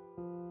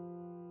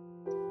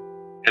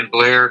 And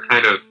Blair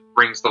kind of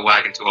brings the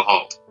wagon to a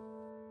halt.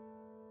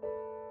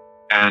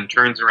 And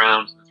turns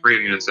around to the 3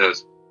 of you and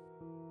says,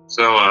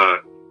 so,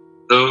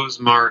 those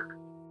mark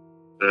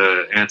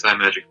the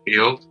anti-magic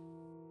field.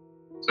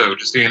 So,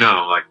 just so you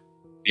know, like,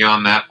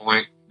 beyond that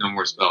point, no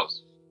more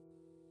spells.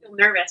 I feel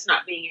nervous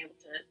not being able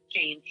to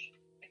change.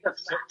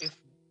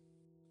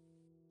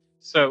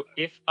 So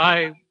if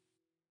I...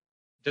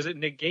 Does it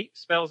negate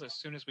spells as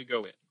soon as we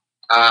go in?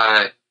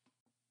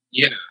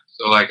 Yeah.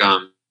 So like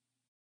if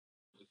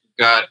you've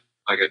got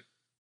like a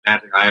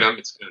magic item,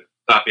 it's gonna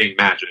stop being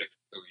magic,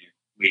 so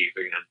you leave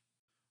again.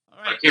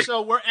 All right, Okay.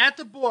 so we're at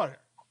the border.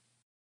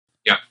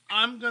 Yeah.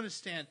 I'm going to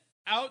stand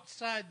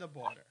outside the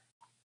border.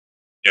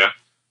 Yeah.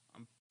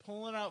 I'm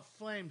pulling out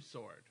Flame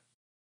Sword.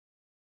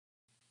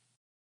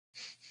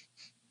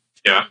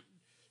 Yeah.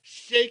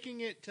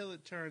 Shaking it till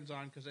it turns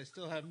on because I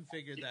still haven't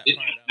figured that It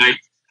part out.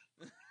 ignites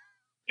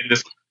in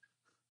this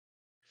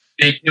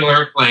big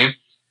pillar of flame.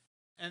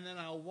 And then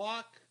I'll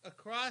walk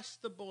across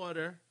the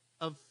border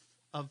of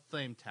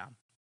Flametown.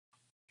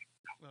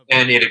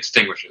 And it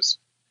extinguishes.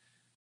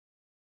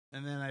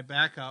 And then I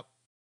back up.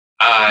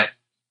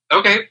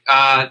 Okay.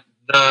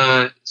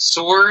 The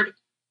sword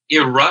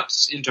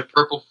erupts into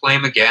purple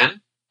flame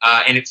again,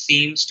 and it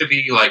seems to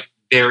be like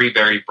very,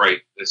 very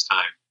bright this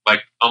time,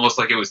 like almost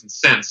like it was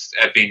incensed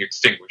at being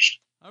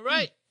extinguished. All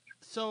right.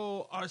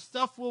 So our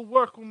stuff will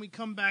work when we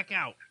come back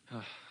out.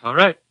 All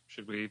right.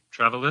 Should we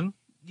travel in?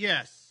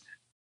 Yes.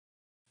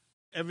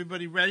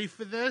 Everybody ready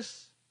for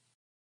this?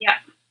 Yeah.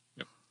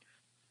 Yep.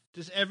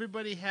 Does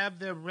everybody have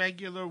their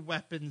regular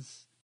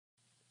weapons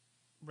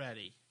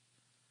ready?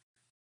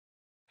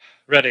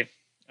 Ready.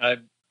 I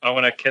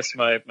want to kiss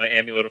my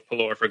amulet of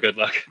Pelor for good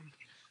luck.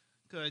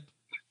 Good.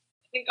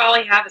 I think all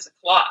I have is a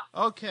claw.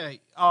 Okay.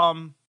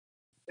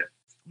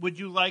 Would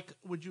you like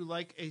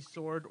a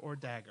sword or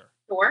dagger?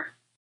 Sure.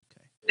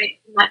 Okay. Wait,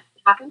 can that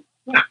happen?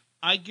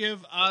 I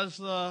give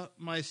Osla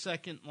my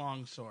second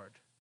longsword.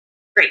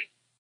 Great.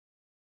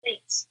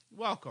 Thanks.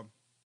 Welcome.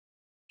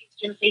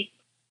 Thanks, Jimothy.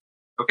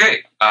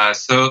 Okay.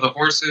 So the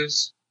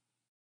horses.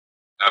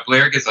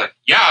 Blair gets like,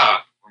 yeah.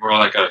 And we're all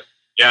like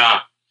yeah.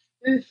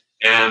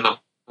 And the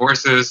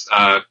horses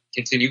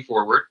continue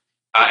forward.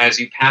 As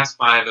you pass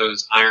by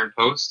those iron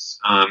posts,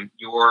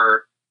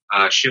 your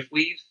shift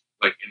weave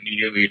like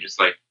immediately just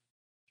like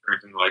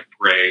turns into like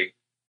gray,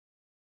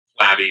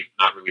 flabby,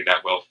 not really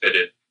that well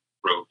fitted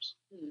robes.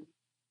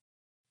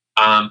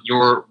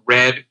 Your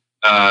red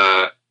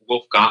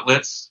wolf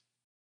gauntlets,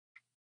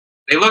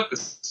 they look the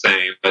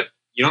same, but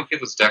you don't feel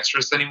as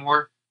dexterous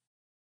anymore.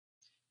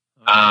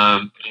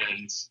 And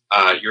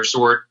your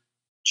sword,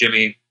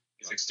 Jimmy,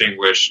 is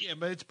extinguished. Yeah,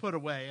 but it's put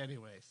away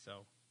anyway,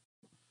 so.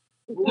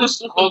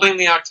 Who's holding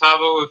the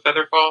octavo of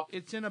Featherfall?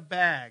 It's in a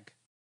bag.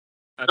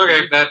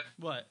 Okay, that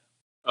What?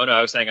 Oh no,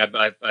 I was saying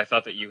I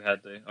thought that you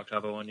had the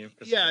octavo on you.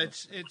 Yeah,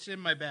 it's in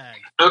my bag.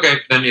 okay.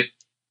 Then it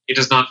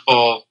does not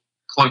fall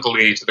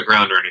clunkily to the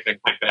ground or anything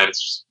like that.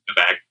 It's just a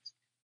bag.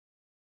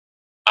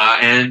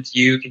 And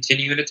you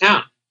continue into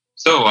town.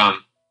 So,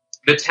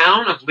 the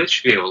town of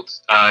Litchfield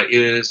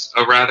is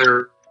a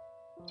rather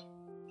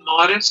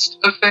modest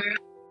affair.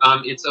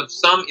 It's of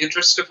some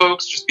interest to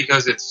folks just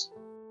because it's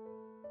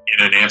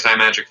in an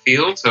anti-magic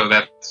field, so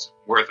that's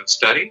worth a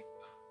study.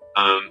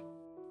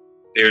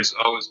 There's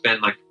always been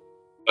like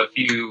a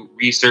few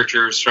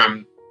researchers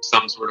from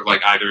some sort of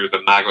like either the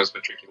Magos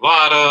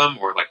Matriculatum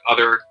or like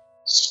other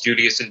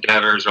studious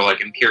endeavors or like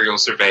imperial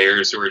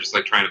surveyors who are just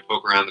like trying to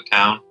poke around the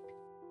town.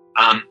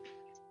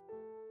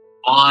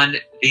 On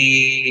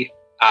the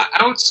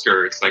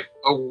outskirts, like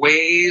a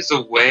ways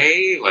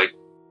away, like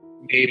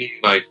maybe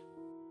like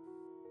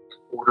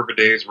a quarter of a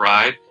day's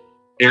ride,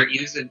 there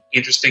is an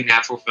interesting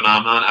natural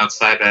phenomenon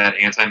outside that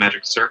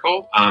anti-magic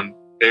circle.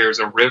 There's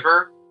a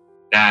river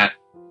that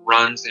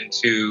runs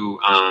into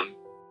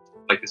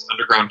like this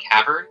underground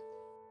cavern,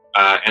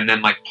 and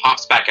then like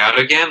pops back out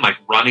again, like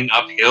running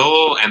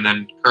uphill and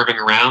then curving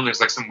around. There's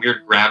like some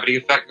weird gravity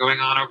effect going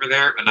on over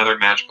there, another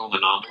magical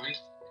anomaly,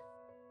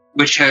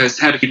 which has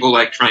had people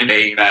like trying to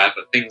aid that,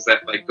 but things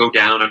that like go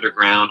down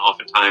underground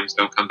oftentimes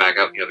don't come back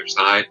out the other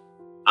side.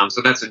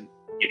 So that's an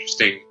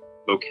interesting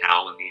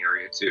locale in the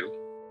area too.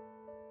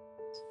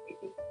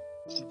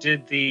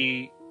 Did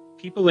the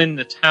people in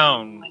the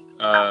town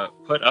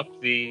put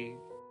up the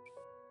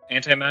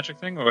anti-magic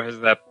thing, or is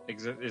that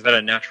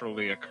a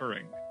naturally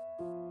occurring?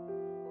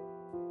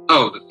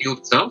 Oh, the field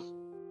itself?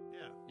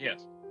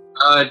 Yes.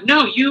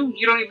 No, you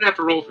don't even have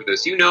to roll for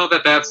this. You know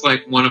that that's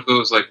like one of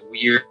those like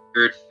weird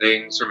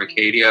things from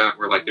Acadia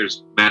where like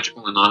there's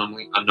magical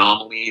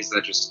anomalies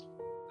that just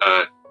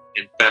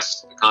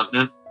infest the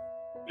continent.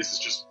 This is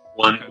just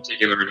one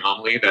particular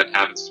anomaly that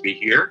happens to be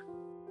here.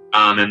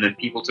 And then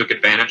people took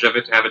advantage of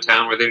it to have a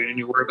town where they didn't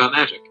need to worry about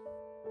magic.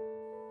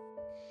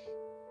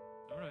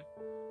 All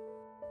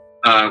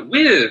right.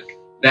 With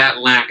that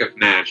lack of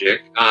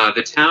magic,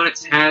 the town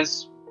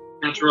has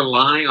had to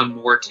rely on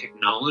more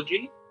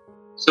technology.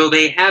 So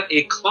they have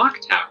a clock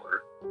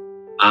tower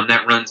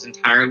that runs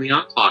entirely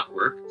on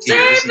clockwork.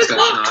 Save the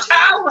clock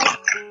tower!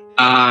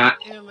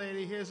 Here,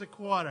 lady, here's a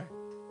quarter.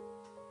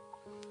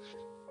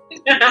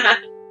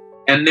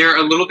 And they're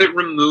a little bit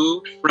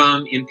removed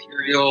from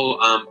Imperial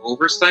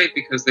oversight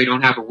because they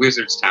don't have a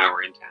wizard's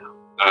tower in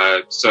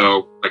town.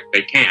 So, like,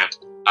 they can't.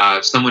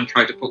 Someone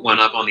tried to put one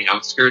up on the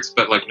outskirts,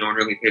 but like no one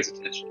really pays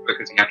attention to it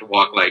because you have to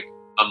walk like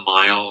a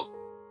mile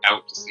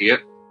out to see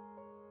it.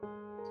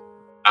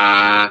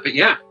 But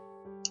yeah,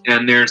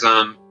 and there's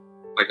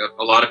like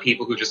a lot of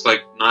people who just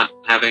like not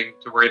having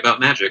to worry about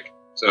magic,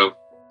 so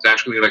it's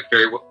actually like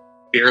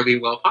fairly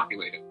well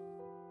populated.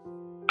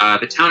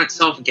 The town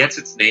itself gets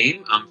its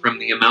name from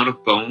the amount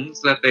of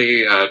bones that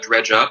they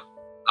dredge up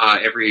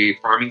every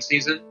farming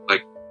season.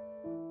 Like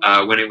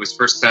when it was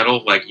first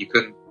settled, like you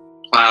couldn't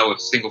plow a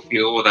single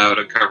field without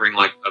uncovering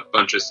like a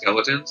bunch of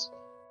skeletons.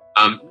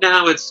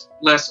 Now it's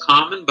less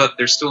common, but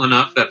there's still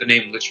enough that the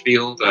name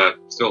Litchfield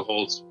still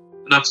holds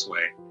enough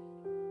sway.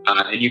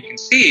 And you can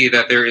see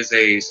that there is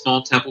a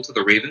small temple to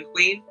the Raven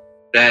Queen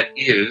that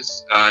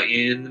is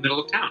in the middle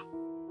of town,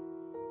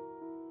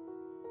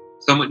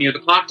 somewhat near the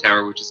clock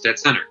tower, which is dead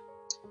center.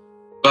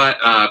 But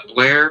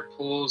Blair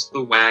pulls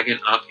the wagon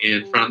up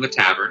in front of the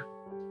tavern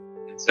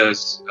and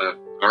says,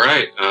 all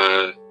right,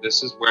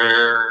 this is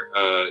where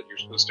you're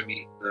supposed to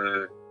meet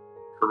the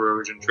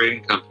Corrosion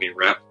Trading Company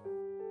rep.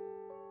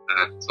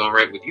 It's all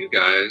right with you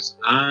guys.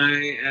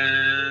 I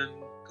am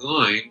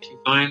going to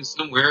find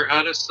somewhere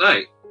out of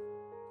sight.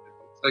 It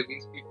looks like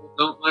these people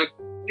don't like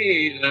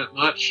me that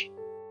much.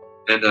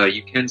 And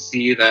you can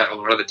see that a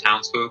lot of the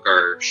townsfolk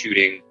are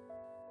shooting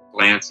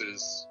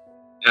glances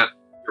at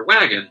your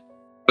wagon,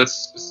 but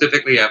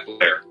specifically at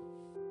Blair.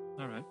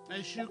 All right.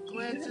 I shoot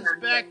glances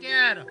back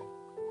at him.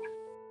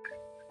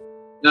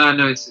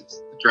 No, it's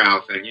the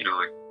drow thing, you know,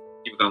 like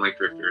people don't like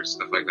drifters,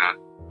 stuff like that.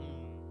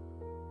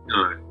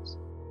 No.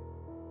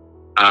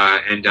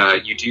 And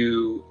you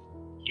do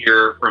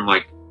hear from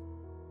like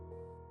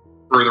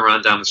further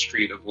on down the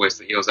street a voice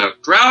that yells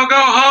out, "Drow, go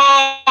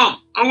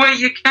home! Oh wait,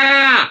 you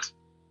can't!"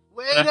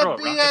 Way Can I throw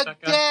to a be rock a at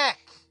that guy? dick!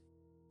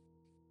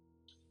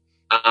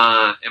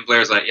 And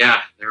Blair's like,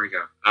 "Yeah, there we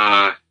go.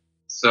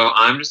 So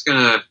I'm just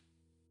gonna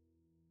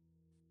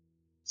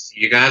see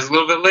you guys a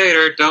little bit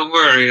later. Don't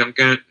worry,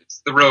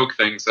 it's the rogue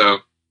thing, so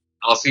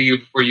I'll see you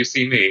before you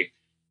see me."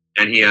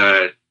 And he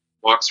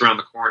walks around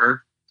the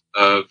corner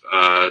of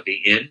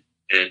the inn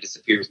and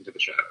disappears into the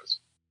shadows.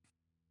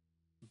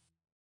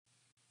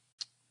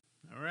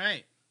 All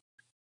right.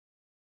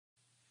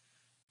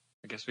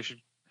 I guess we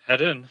should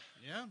head in.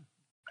 Yeah.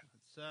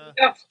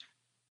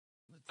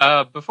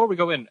 Yeah. Before we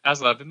go in,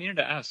 Asla, I've been meaning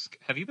to ask: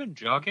 have you been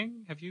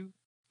jogging? You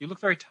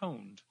look very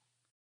toned.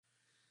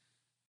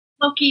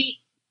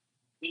 Loki,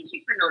 thank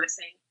you for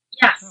noticing.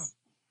 Yes.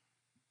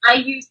 Oh. I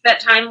used that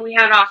time we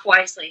had off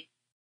wisely.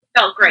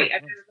 Felt great. I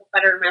feel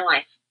better in my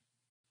life.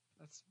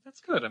 That's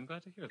good. I'm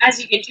glad to hear that.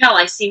 As you can tell,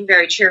 I seem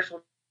very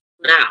cheerful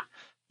now.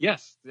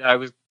 Yes, I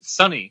was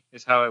sunny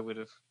is how I would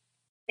have.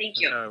 Thank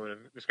you. How I would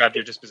have described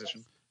your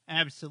disposition.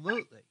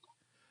 Absolutely.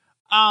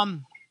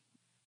 I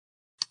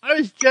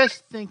was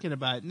just thinking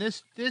about it, and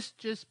this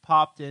just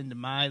popped into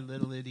my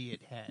little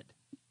idiot head.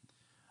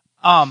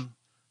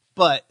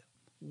 But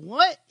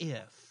what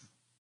if,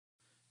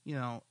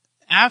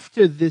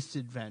 after this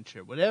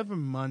adventure, whatever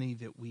money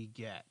that we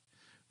get,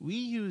 we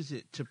use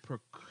it to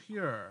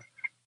procure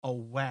a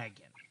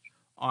wagon,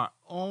 our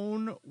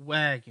own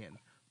wagon,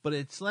 but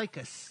it's like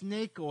a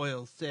snake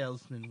oil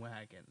salesman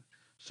wagon.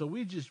 So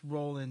we just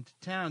roll into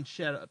town,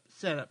 set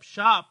up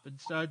shop, and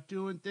start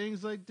doing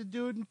things like the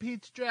dude in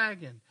Pete's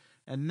Dragon.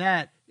 And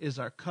that is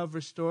our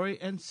cover story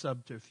and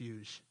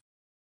subterfuge.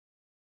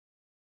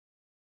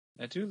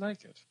 I do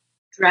like it.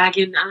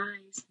 Dragon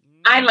eyes.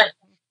 I like.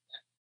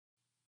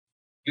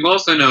 You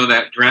also know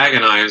that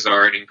dragon eyes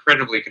are an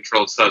incredibly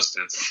controlled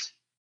substance.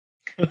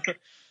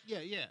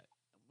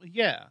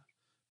 Yeah.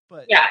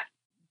 But Yeah.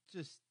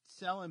 just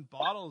selling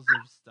bottles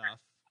of stuff.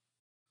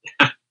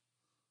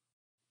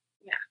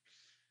 Yeah.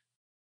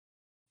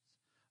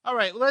 All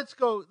right, let's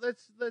go.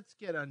 Let's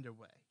get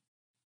underway.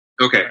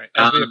 Okay. All right,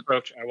 as we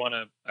approach, I want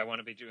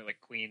to be doing like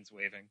Queens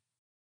waving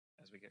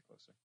as we get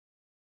closer.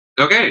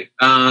 Okay.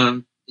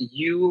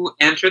 You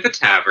enter the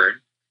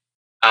tavern.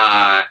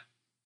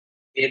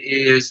 It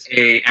is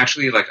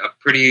actually like a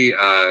pretty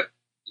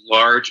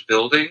large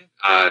building.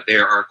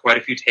 There are quite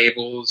a few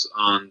tables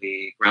on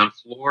the ground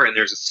floor, and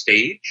there's a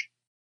stage.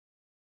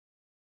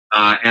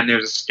 And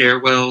there's a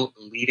stairwell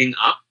leading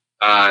up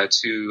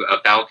to a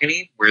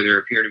balcony where there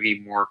appear to be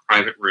more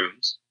private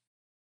rooms.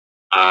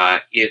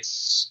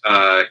 It's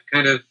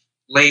kind of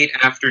late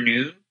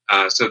afternoon,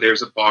 so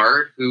there's a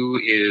bard who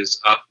is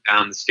up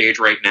on the stage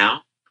right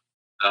now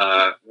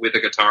with a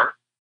guitar,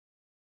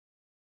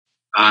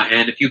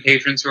 and a few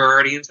patrons who are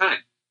already inside.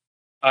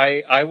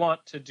 I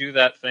want to do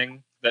that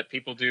thing that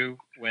people do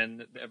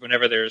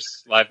whenever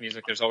there's live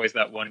music. There's always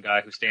that one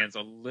guy who stands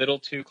a little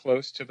too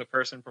close to the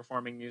person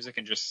performing music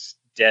and just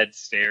dead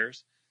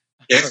stares.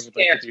 Yes. I would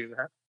like to do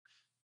that.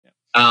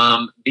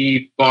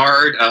 The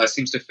bard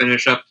seems to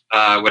finish up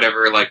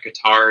whatever like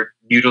guitar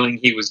noodling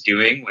he was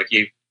doing. Like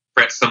he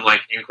frets some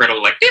like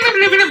incredible like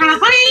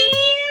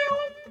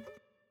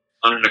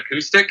on an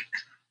acoustic.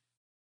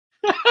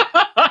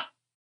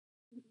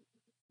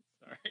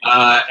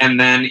 And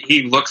then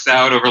he looks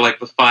out over like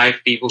the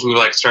 5 people who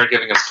like start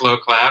giving a slow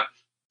clap.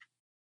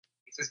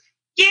 He says,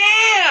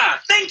 Yeah!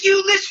 Thank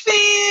you,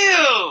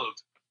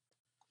 Litchfield!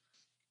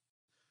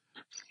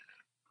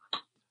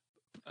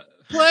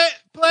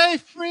 Play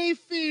Free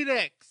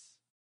Phoenix.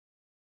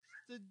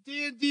 The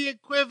D&D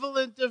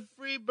equivalent of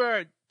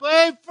Freebird.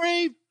 Play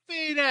Free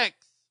Phoenix.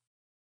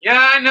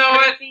 Yeah, I know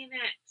it.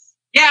 Phoenix.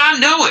 Yeah, I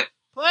know it.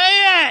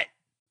 Play it.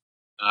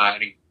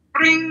 And he,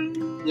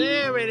 bring,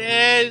 There it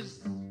is.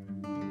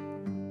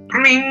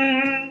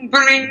 bring, bring,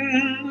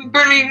 bring,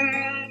 bring,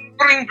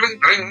 bring,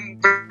 bring,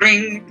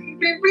 bring,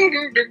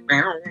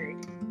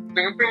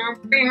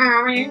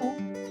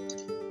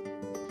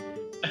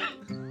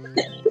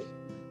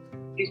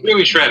 He's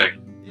really shredding.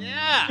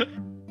 Yeah.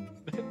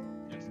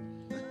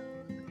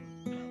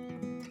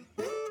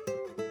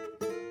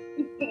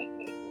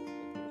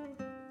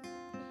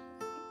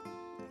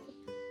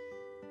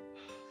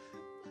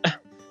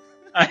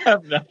 I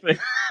have nothing.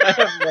 I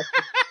have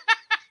nothing.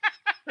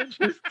 I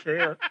just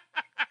can't.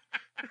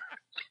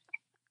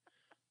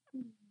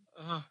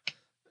 Ugh.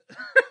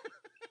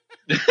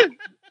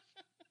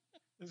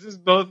 This is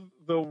both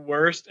the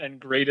worst and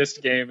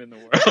greatest game in the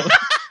world.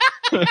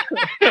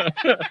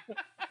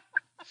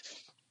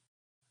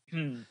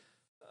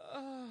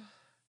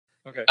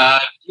 Okay.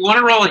 You want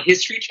to roll a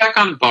history check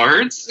on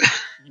bards?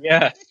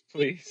 Yes,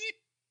 please.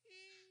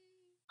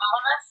 All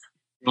of us?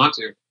 You want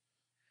to?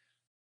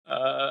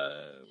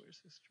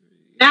 Where's history?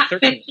 Not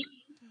 13.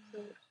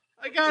 15.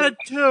 I got a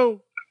 2.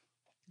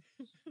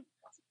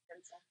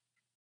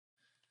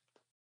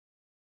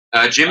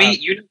 Jimmy,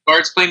 you know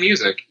bards play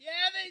music.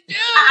 Yeah, they do.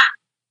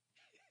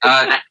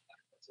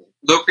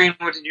 Locrian,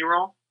 what did you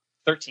roll?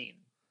 13.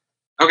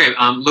 Okay,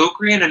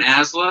 Locrian and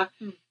Asla,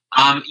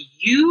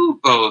 you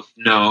both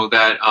know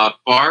that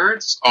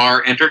bards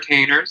are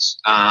entertainers,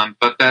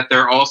 but that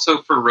they're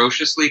also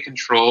ferociously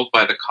controlled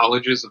by the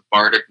colleges of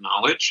bardic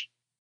knowledge,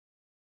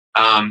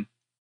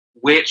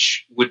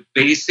 which would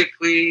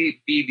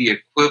basically be the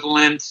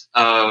equivalent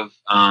of,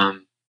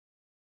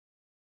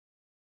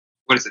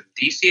 what is it,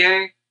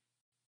 DCA?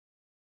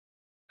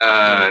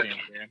 Yeah.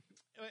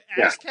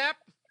 ASCAP?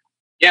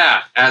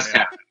 Yeah,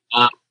 ASCAP.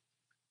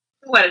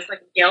 What, it's like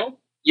a guild?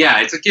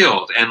 Yeah, it's a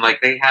guild, and like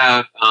they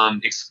have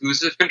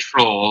exclusive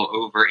control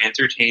over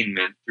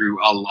entertainment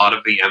through a lot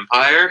of the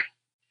empire.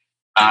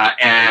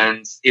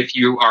 And if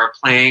you are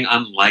playing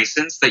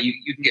unlicensed, that you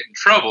can get in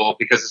trouble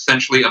because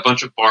essentially a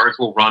bunch of bards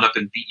will run up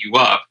and beat you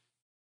up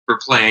for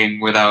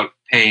playing without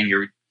paying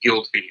your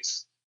guild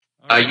fees.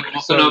 You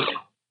also know that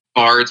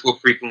bards will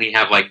frequently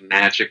have like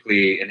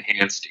magically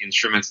enhanced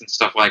instruments and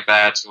stuff like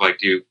that to like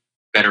do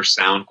better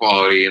sound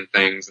quality and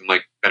things and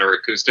like better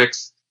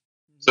acoustics.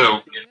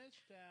 So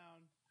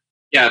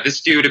yeah,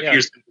 this dude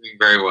appears to be doing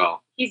very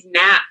well. He's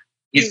Nat.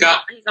 He's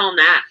all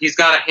Nat. He's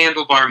got a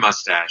handlebar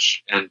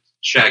mustache and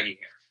shaggy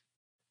hair.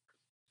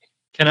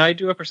 Can I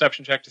do a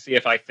perception check to see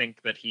if I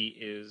think that he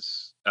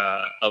is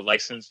a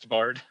licensed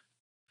bard?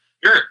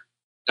 Sure.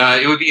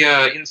 It would be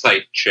an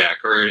insight check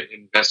or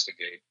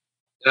investigate.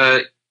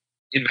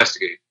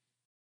 Investigate.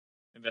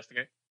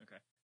 Investigate? Okay.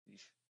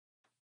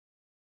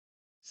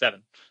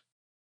 7.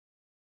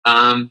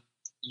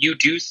 You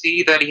do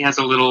see that he has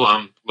a little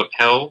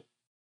lapel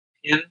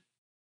pin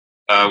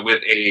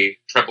with a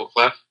treble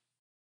clef.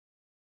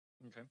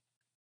 Okay.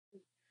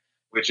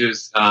 Which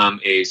is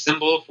a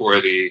symbol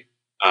for the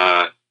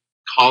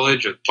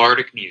College of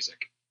Bardic Music.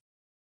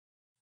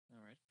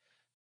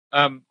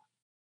 All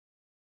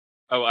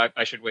right.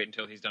 I should wait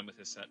until he's done with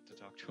his set to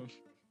talk to him.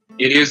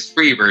 It is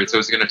Freebird, so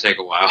it's going to take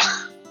a while.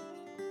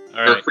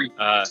 All right.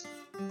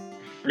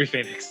 Free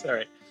Phoenix. All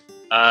right.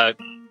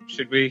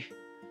 Should we?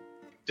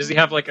 Does he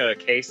have like a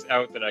case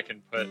out that I can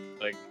put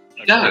like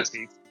a gold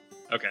piece?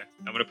 Okay,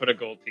 I'm gonna put a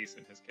gold piece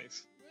in his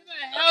case. Where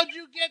the hell did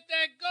you get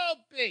that gold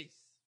piece?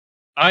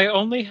 I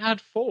only had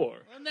 4. Well,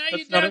 now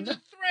That's you're not down to 3.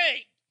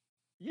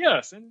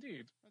 Yes,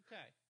 indeed.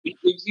 Okay. He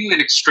gives you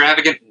an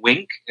extravagant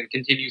wink and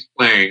continues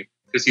playing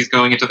because he's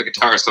going into the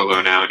guitar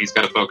solo now, and he's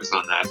got to focus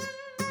on that.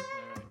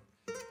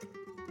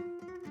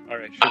 All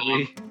right. Should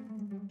we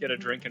get a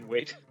drink and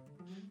wait?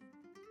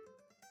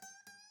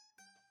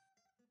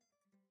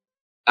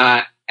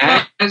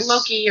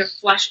 Loki, you're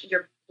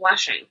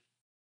blushing.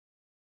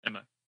 Am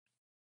I?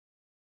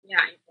 Yeah,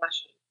 you're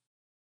blushing.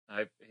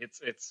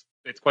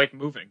 It's quite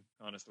moving,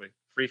 honestly.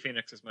 Free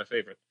Phoenix is my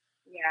favorite.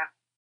 Yeah.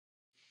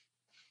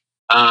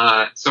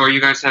 So are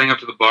you guys heading up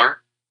to the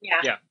bar?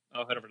 Yeah. Yeah,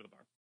 I'll head over to the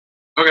bar.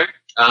 Okay.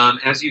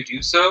 As you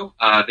do so,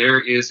 there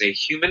is a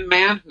human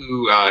man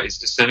who is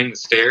descending the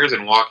stairs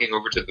and walking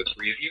over to the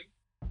three of you.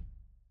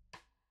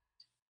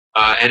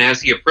 And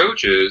as he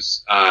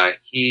approaches,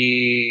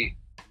 he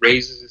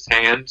raises his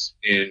hand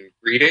in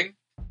greeting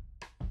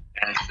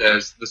and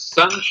says, "The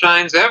sun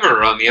shines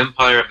ever on the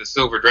Empire of the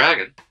Silver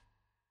Dragon."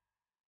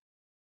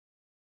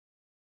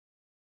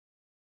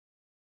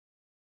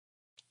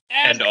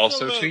 And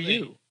also to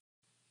you.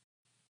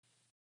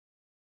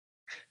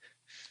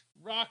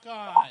 Rock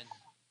on.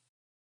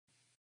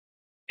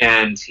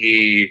 And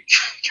he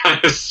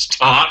kind of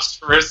stops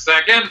for a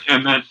second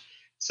and then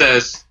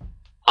says,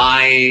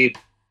 "I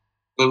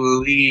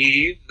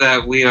believe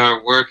that we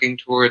are working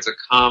towards a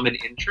common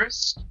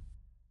interest."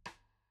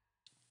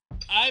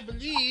 I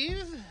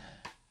believe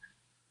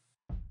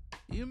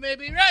you may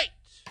be right.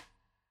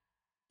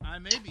 I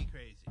may be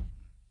crazy.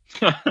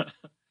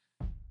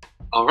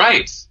 All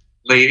right,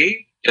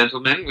 lady,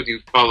 gentlemen, would you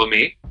follow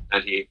me?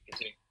 And he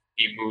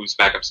moves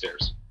back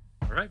upstairs.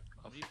 All right.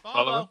 I'll We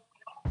follow follow.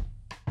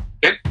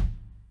 him.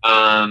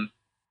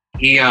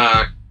 He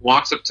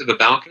walks up to the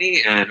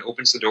balcony and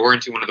opens the door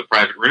into one of the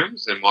private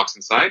rooms and walks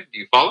inside. Do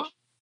you follow?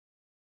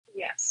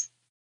 Yes.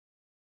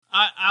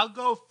 I'll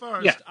go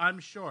first. Yeah. I'm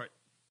short.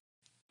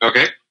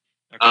 Okay.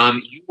 Okay.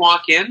 You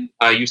walk in.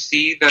 You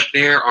see that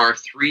there are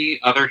 3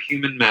 other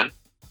human men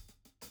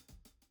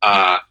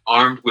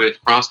armed with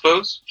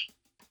crossbows.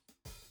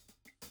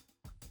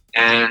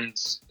 And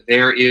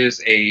there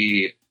is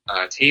a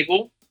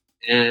table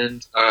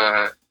and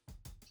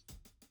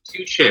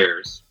 2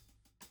 chairs.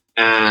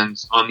 And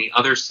on the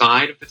other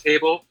side of the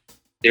table,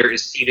 there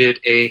is seated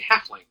a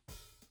halfling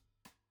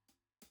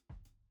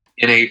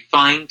in a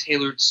fine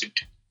tailored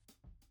suit.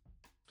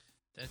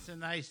 That's a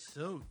nice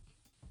suit.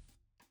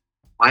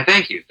 Why,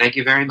 thank you. Thank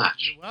you very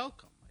much. You're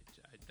welcome.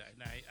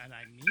 And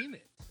I mean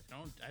it.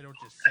 I don't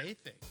just say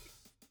things.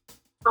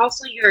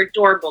 Also, you're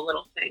adorable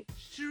little thing.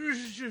 Sure.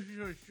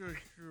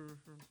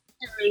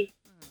 Really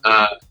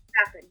Uh,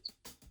 happened.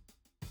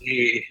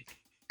 he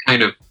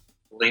kind of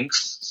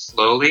blinks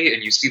slowly,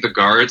 and you see the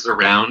guards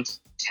around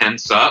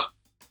tense up.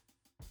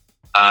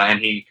 And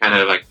he kind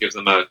of like gives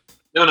them a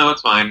no,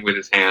 it's fine with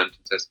his hand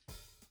and says,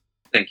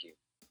 "Thank you.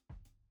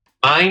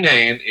 My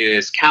name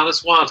is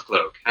Callus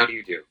Wildcloak. How do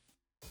you do?"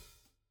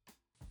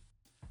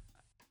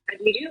 How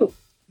do you do?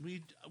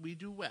 We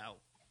do well.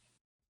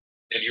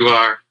 And you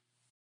are?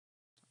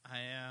 I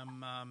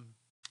am.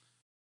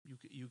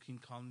 You can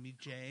call me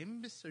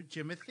James or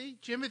Jimothy.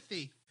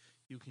 Jimothy.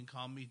 You can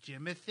call me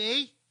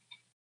Jimothy.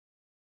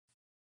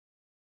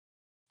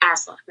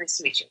 Asla, nice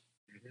to meet you.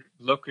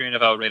 Locrian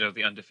of Alredo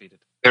the Undefeated.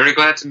 Very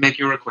glad to make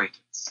your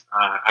acquaintance.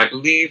 I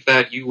believe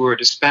that you were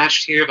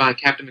dispatched here by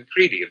Captain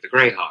McCready of the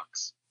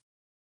Greyhawks.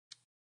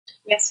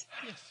 Yes.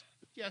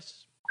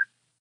 Yes.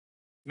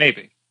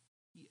 Maybe.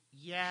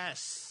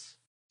 Yes.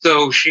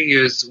 So she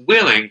is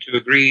willing to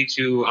agree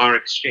to our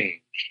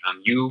exchange.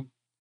 You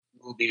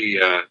will be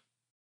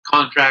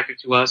contracted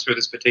to us for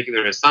this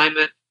particular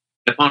assignment.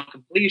 Upon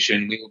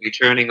completion, we will be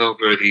turning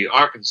over the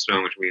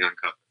Arkenstone which we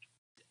uncovered.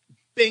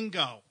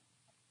 Bingo.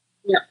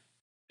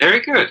 Very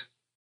good.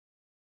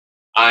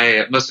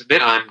 I must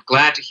admit, I'm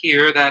glad to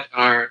hear that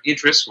our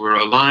interests were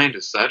aligned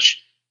as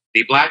such.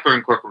 The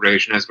Blackburn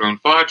Corporation has grown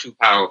far too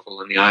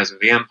powerful in the eyes of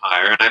the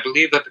Empire, and I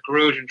believe that the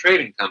Corrosion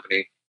Trading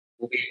Company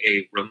will be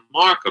a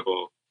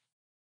remarkable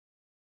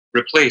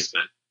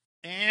replacement.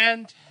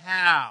 And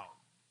how?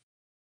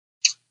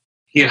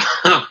 Yeah,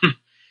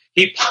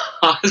 he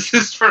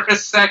pauses for a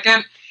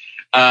second,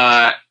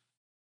 and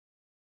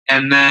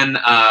then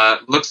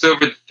looks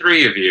over the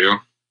 3 of you.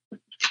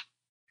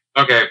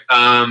 Okay,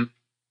 and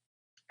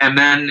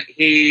then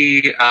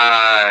he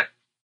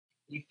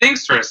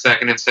thinks for a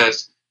second and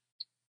says,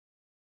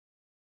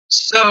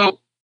 "So,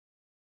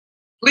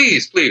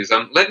 please,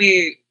 let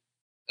me.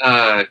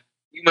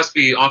 You must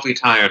be awfully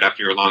tired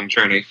after your long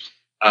journey.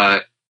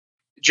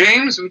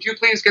 James, would you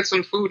please get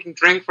some food and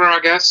drink for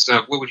our guests?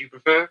 What would you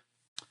prefer?"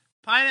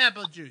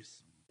 Pineapple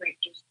juice. Great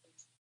juice,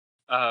 please.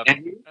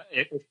 And you?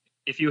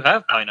 If you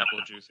have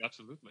pineapple juice,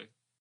 absolutely.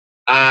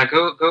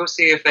 Go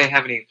see if they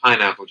have any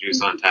pineapple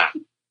juice on tap.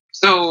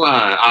 So,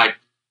 I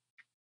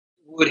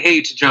would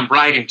hate to jump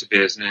right into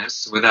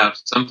business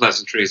without some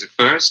pleasantries at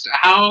first.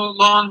 How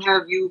long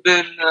have you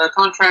been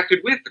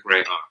contracted with the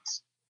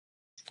Greyhawks?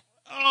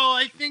 Oh,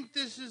 I think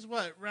this is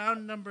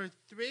round number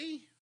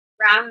 3?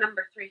 Round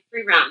number 3.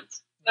 3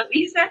 rounds. But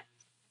you said?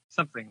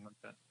 Something like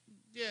that.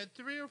 Yeah,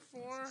 3 or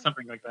 4.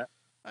 Something like that.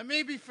 I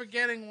may be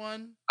forgetting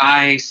one.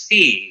 I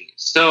see.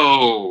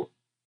 So,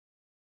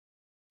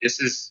 this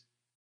is...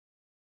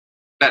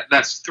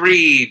 That's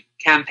 3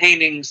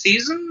 campaigning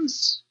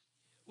seasons?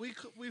 We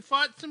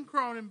fought some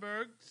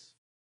Cronenbergs.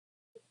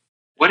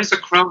 What is a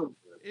Cronenberg?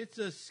 It's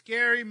a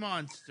scary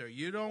monster.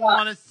 You don't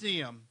want to see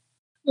him.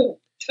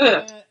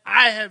 Ugh.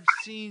 I have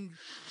seen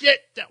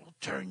shit that will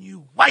turn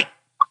you white.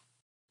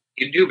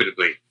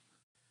 Indubitably.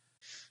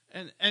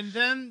 And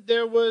then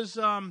there was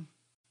the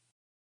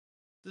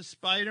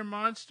spider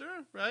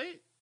monster, right?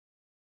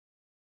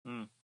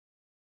 There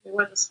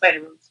was a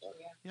spider monster,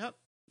 yeah.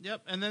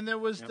 Yep. And then there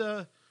was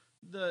Yep.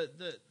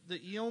 the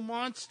eel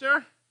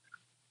monster.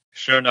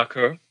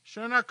 Shernakur.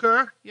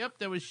 Shernakur. Yep,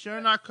 there was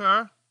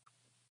Shernakur.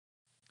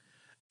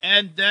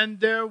 And then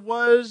there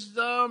was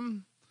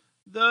the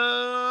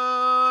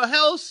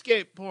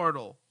Hellscape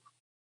portal.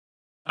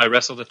 I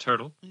wrestled a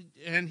turtle.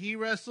 And he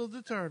wrestled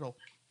the turtle.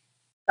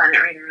 Turn it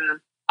right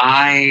around.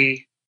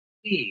 I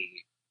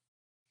see.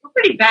 We're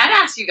pretty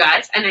badass, you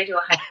guys. And I do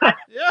a high five.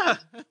 Yeah.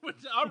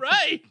 All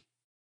right.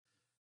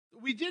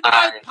 We did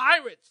fight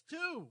pirates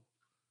too.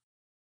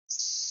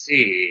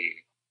 See.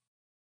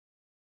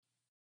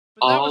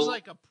 But that was Oh.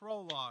 like a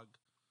prologue.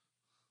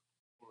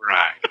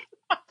 Right.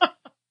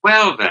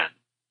 Well then.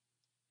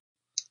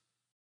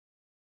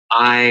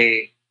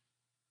 I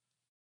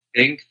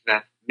think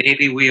that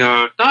maybe we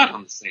are not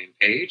on the same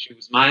page. It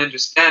was my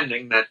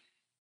understanding that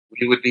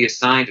we would be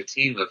assigned a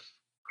team of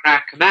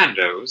crack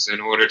commandos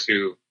in order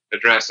to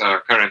address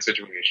our current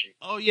situation.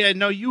 Oh, yeah,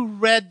 no, you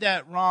read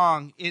that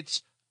wrong.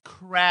 It's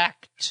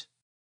cracked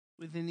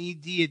with an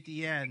ED at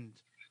the end.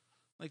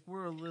 Like,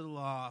 we're a little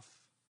off.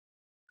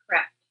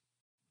 Correct.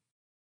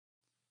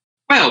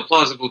 Well,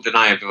 plausible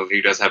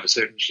deniability does have a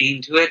certain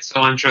sheen to it, so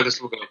I'm sure this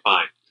will go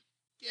fine.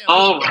 Yeah,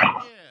 All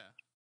right.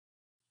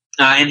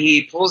 Yeah. And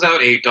he pulls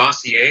out a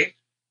dossier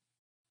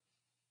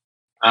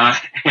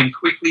and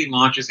quickly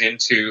launches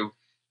into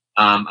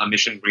a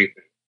mission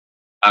briefing.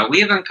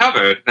 We have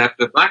uncovered that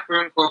the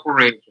Blackburn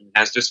Corporation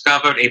has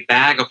discovered a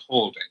bag of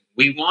holding.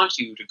 We want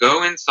you to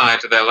go inside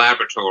to their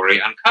laboratory,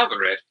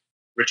 uncover it,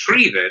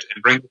 retrieve it,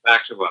 and bring it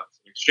back to us.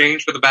 In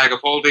exchange for the bag of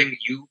holding,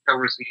 you shall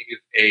receive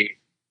a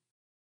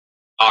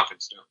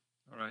Arkenstone.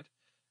 All right.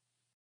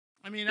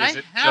 I mean, Is I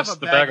it have a just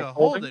the bag bag of of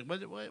holding?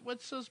 holding.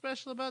 What's so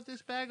special about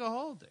this bag of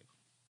holding?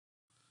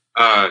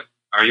 Are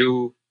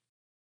you...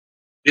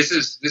 This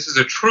is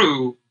a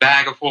true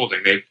bag of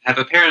holding. They have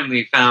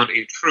apparently found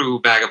a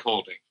true bag of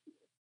holding.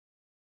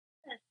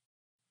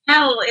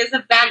 Hell is a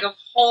bag of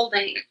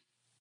holding.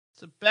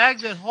 It's a bag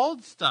that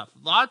holds stuff.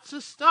 Lots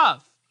of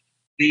stuff.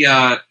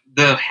 The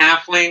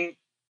halfling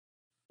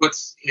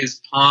puts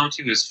his palm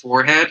to his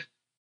forehead,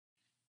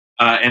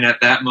 and at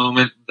that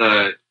moment,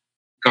 the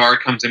guard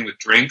comes in with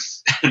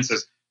drinks and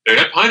says, "They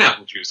had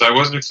pineapple juice. I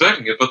wasn't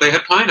expecting it, but they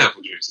had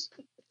pineapple juice."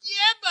 Yeah,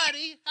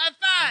 buddy. High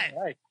five.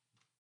 All right.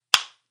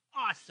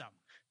 Awesome.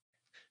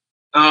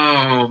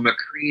 Oh,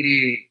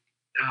 McCready.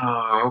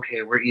 Oh,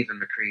 okay, we're even,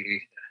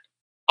 McCready.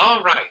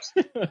 All right.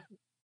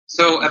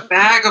 So a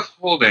bag of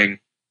holding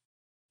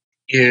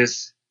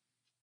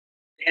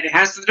it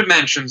has the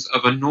dimensions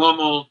of a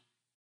normal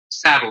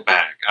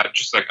saddlebag,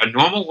 just like a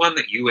normal one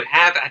that you would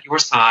have at your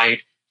side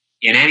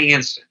in any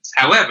instance.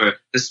 However,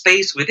 the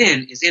space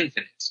within is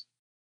infinite.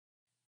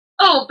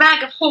 Oh,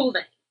 bag of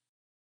holding.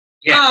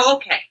 Yes. Oh,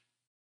 okay.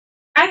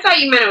 I thought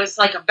you meant it was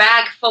like a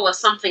bag full of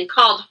something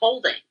called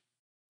holding.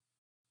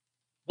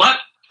 What?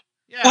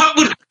 Yeah. What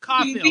would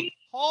Caulfield.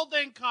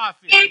 Holding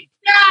Caulfield.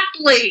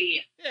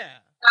 Exactly. Yeah.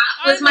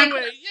 That was my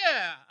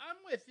Yeah, I'm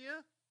with you.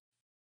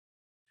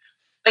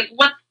 like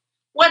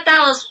what the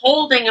hell is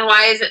holding and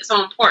why is it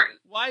so important?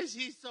 Why is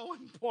he so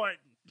important?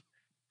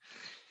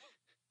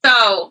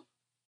 So,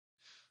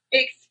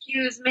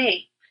 excuse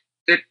me.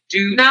 the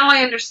dude? Now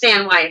I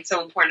understand why it's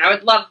so important. I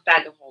would love a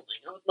bag of holding.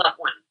 I would love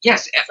one.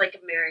 Yes, It's like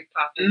a Mary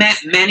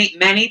Poppins.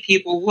 many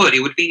people would.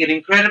 It would be an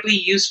incredibly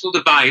useful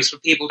device for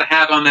people to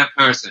have on their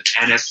person,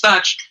 and as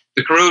such,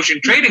 the Corrosion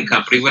Trading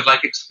Company would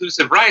like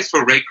exclusive rights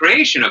for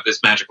recreation of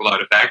this magical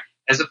artifact,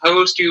 as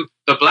opposed to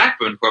the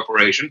Blackburn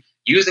Corporation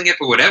using it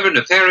for whatever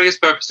nefarious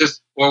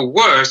purposes, or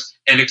worse,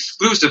 an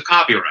exclusive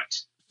copyright.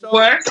 So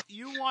What?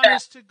 you want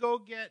us to go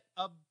get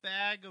a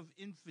bag of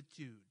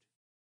infitude?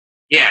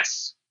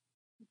 Yes.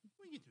 We can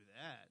do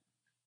that.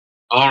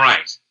 All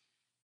right.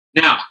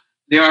 Now,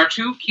 there are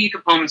two key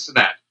components to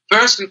that.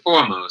 First and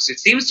foremost, it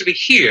seems to be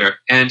here,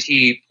 and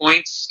he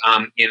points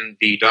in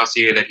the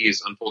dossier that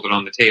he's unfolded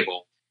on the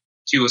table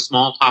to a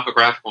small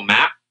topographical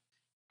map,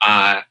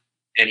 and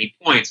he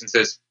points and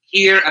says,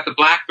 "Here at the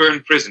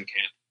Blackburn prison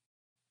camp."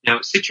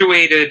 Now,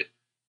 situated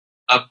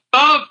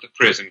above the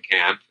prison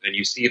camp, and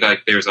you see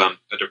like there's a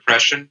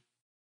depression,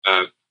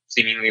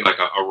 seemingly like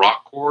a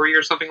rock quarry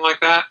or something like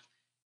that,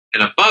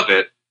 and above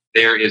it,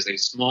 there is a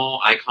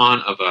small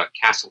icon of a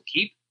castle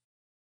keep,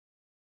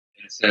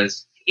 and it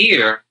says,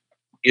 "Here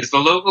is the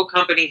local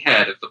company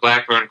head of the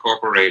Blackburn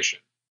Corporation."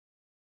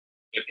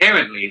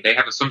 Apparently, they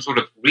have some sort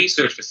of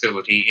research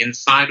facility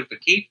inside of the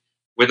keep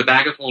where the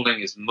bag of holding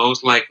is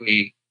most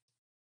likely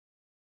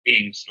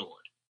being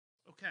stored.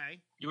 Okay.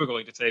 You were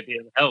going to say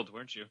being held,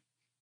 weren't you?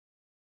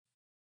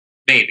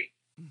 Maybe.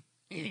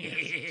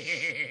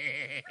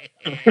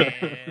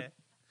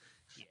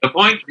 The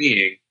point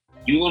being,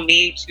 you will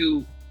need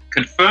to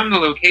confirm the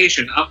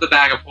location of the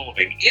bag of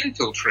holding,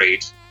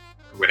 infiltrate,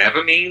 through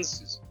whatever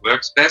means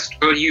works best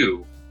for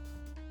you,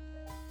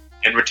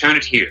 and return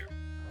it here.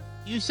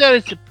 You said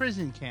it's a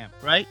prison camp,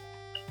 right?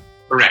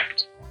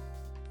 Correct.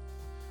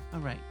 All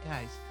right,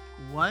 guys.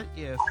 What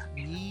if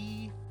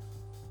we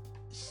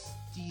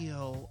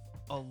steal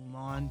a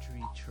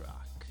laundry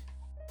truck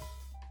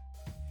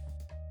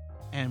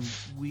and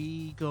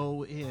we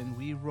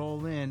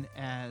roll in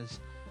as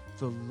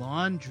the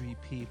laundry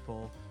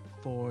people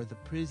for the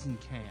prison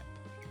camp?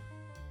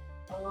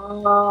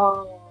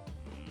 Oh.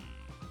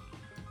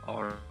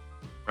 All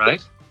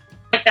right.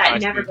 Like that. I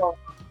Never see. go.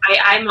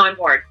 I'm on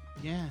board.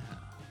 Yeah.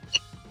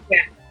 Yeah.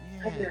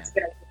 I think Yeah. that's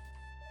good.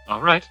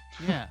 All right.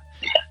 Yeah.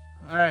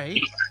 All right.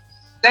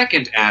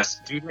 Second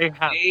ask, Do they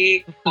have?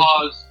 may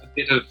cause a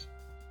bit of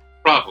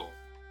trouble.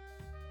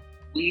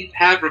 We've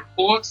had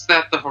reports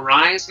that the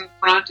Horizon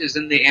Front is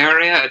in the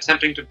area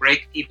attempting to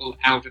break people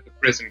out of the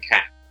prison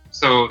camp.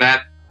 So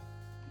that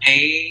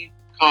may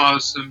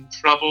cause some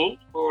trouble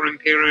for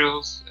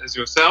Imperials as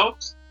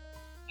yourselves.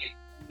 It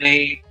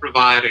may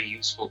provide a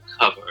useful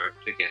cover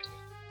to get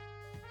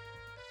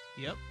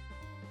in. Yep.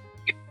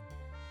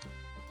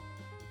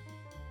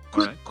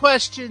 quick Alright.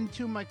 question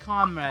to my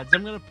comrades.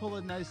 I'm gonna pull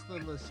a nice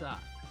little aside,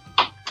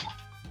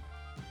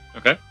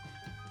 Okay.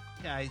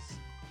 guys.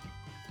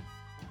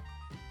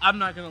 I'm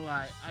not gonna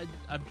lie.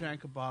 I've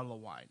drank a bottle of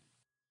wine.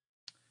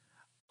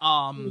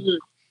 Mhm.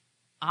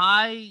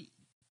 I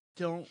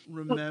don't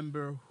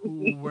remember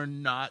who we're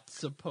not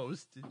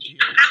supposed to deal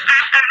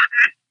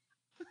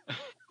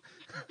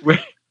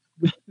with.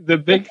 The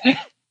big thing.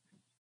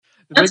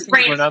 The Let's big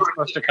thing is we're not brainstorm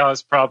supposed to here.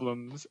 cause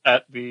problems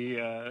at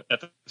the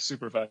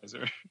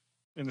supervisor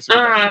in the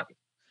supervisor.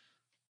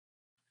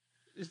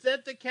 Is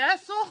that the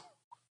castle?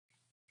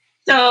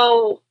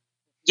 So,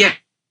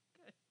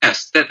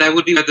 Yes, that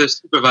would be where the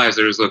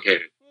supervisor is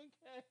located.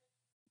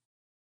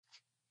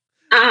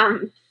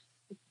 Okay.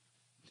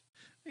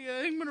 Yeah,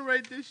 I'm gonna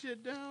write this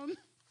shit down.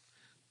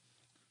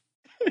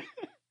 Don't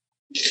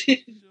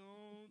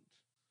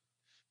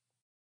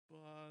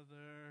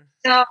bother.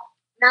 so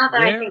now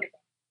that I Where- think,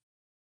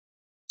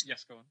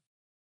 Yes, go on.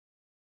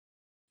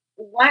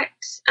 what,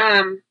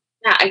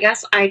 yeah, I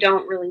guess I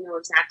don't really know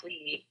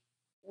exactly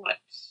what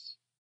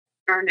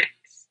our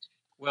next.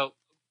 Well,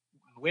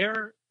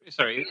 where?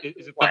 Sorry, is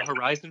it the What?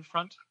 Horizon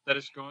Front that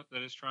is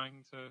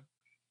trying to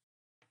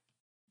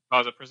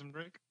cause a prison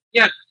break?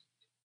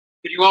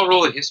 Could you all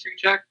roll a history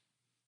check?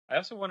 I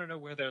also want to know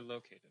where they're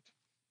located.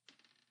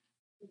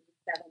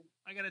 7.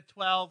 I got a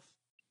 12.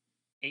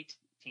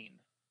 18.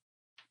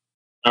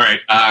 All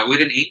right.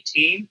 With an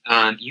 18,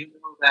 you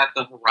know that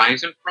the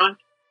Horizon Front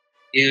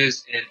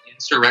is an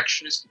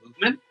insurrectionist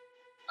movement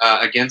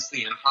against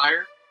the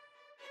Empire.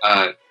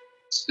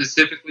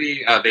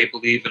 Specifically, they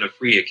believe in a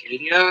free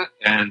Acadia,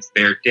 and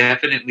they're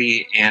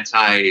definitely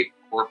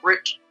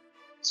anti-corporate.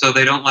 So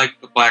they don't like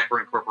the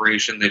Blackburn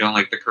Corporation. They don't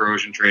like the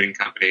Corrosion Trading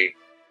Company.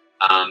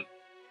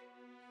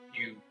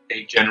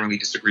 They generally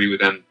disagree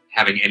with them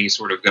having any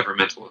sort of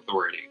governmental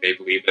authority. They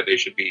believe that they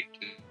should be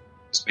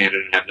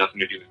disbanded and have nothing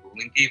to do with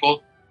ruling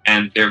people,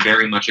 and they're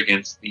very much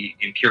against the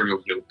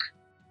imperial yoke.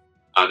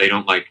 They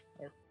don't like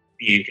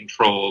being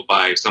controlled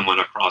by someone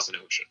across an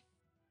ocean.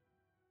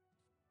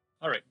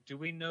 All right. Do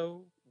we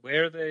know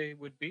where they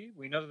would be?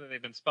 We know that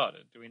they've been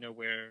spotted. Do we know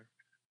where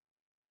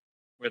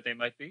they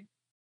might be?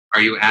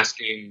 Are you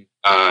asking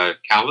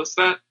Callus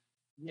that?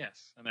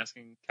 Yes, I'm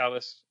asking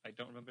Callus. I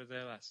don't remember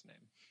their last name.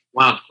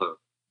 Wildcloak.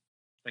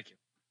 Thank you.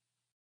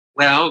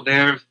 Well,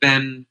 there have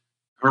been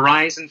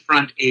Horizon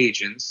Front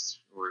agents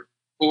or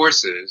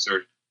forces,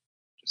 or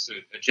just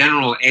a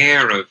general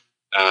air of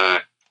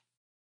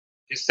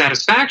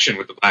dissatisfaction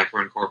with the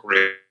Blackburn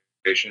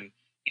Corporation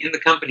in the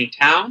company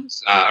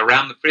towns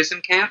around the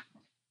prison camp.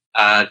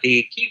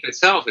 The keep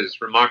itself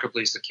is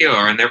remarkably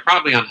secure, and they're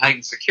probably on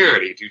heightened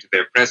security due to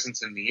their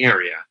presence in the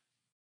area.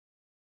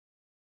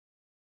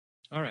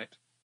 All right.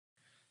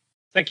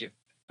 Thank you.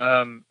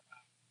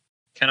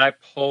 Can I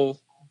pull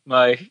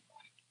my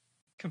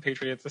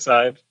compatriots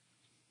aside?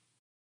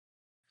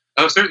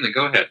 Oh, certainly.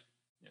 Go ahead.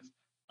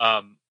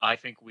 I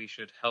think we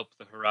should help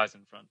the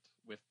Horizon Front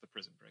with the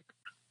prison break.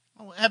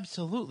 Oh,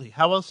 absolutely.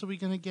 How else are we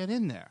going to get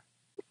in there?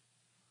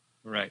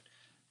 Right.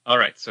 All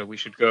right. So we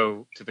should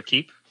go to the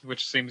keep,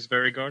 which seems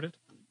very guarded.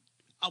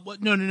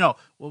 No.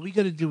 What we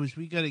got to do is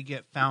we got to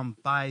get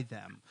found by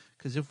them.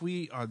 Because if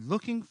we are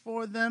looking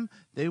for them,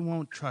 they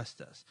won't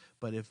trust us.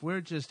 But if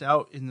we're just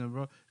out in the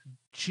road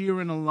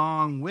cheering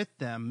along with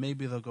them,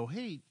 maybe they'll go,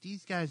 hey,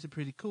 these guys are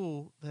pretty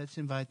cool. Let's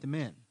invite them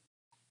in.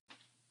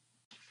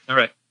 All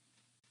right.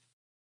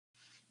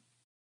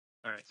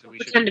 All right. So we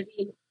should. Pretend to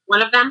be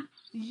one of them.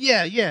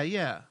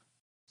 Yeah.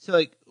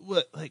 So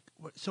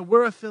so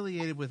we're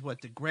affiliated with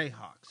what, the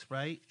Greyhawks,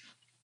 right?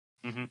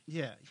 Mm-hmm.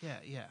 Yeah.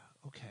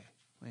 Okay,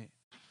 wait.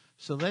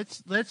 So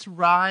let's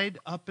ride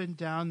up and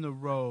down the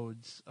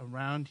roads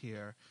around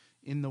here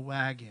in the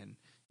wagon,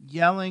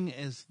 yelling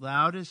as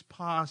loud as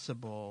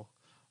possible.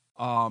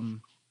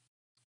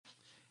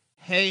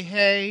 Hey,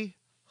 hey,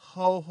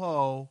 ho,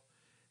 ho,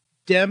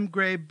 dem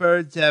gray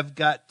birds have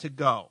got to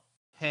go.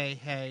 Hey,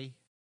 hey,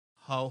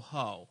 ho,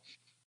 ho.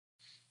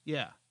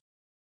 Yeah.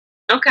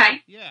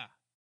 Okay. Yeah.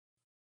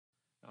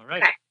 All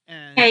right. Okay.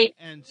 And Hey.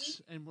 and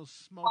we'll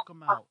smoke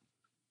them out.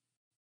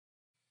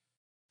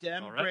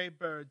 Dem All right. gray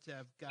birds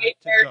have got Gray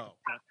to birds. go.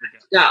 Got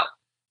to go. Go.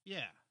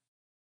 Yeah.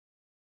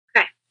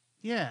 Okay.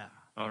 Yeah.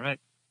 All right.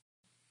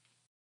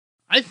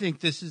 I think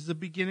this is the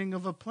beginning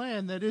of a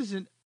plan that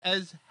isn't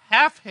as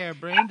half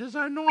harebrained as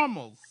our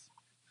normals.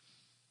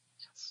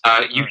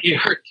 You hear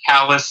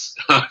Callus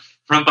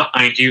from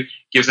behind you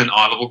gives an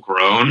audible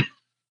groan.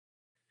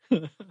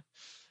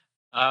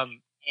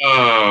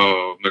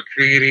 Oh,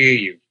 McCready,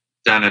 you've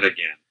done it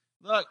again.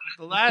 Look,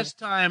 the last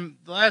time,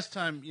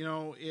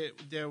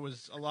 there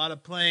was a lot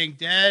of playing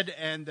dead,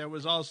 and there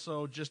was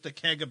also just a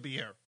keg of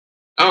beer.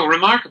 Oh,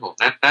 remarkable.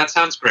 That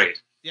sounds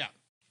great. Yeah,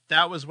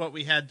 that was what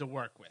we had to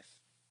work with.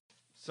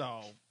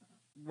 So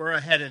we're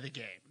ahead of the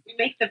game. We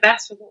make the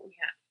best of what we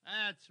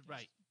have. That's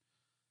right.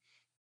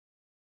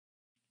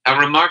 How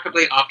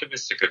remarkably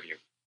optimistic of you.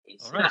 We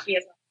should All right. not be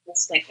as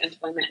optimistic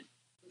until I met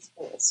these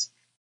fools.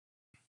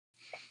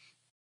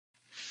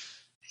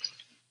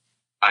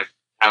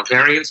 How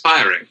very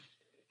inspiring.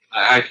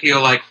 I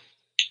feel like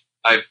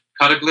I've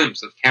caught a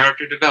glimpse of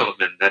character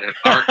development that have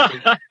arced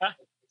the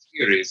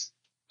series,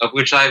 of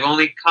which I've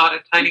only caught a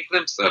tiny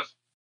glimpse of.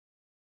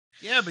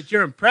 Yeah, but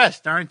you're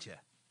impressed, aren't you?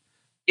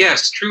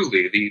 Yes,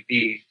 truly,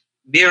 the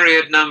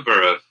myriad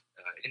number of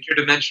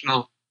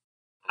interdimensional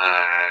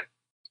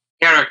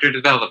character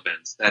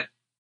developments that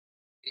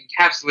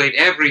encapsulate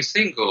every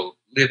single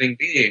living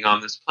being on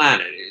this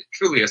planet is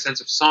truly a sense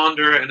of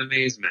sonder and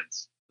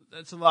amazement.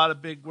 That's a lot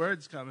of big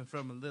words coming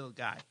from a little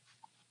guy.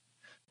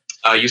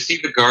 You see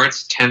the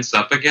guards tense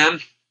up again.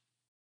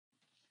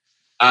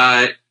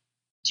 Do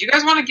you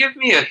guys want to give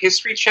me a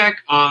history check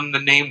on the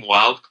name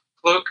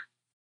Wildcloak?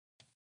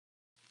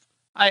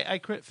 I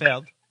crit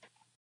failed.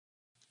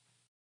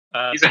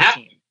 He's a half.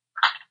 15.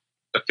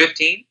 A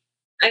 15?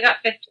 I got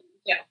 15.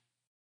 Yeah.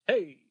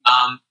 Hey.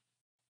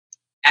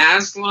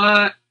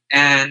 Asla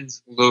and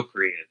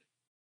Locrian,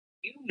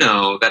 you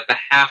know that the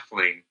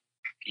halfling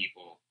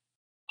people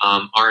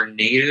are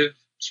native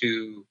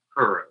to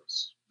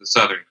Kuros, the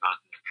southern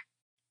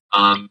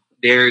continent.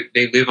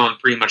 They live on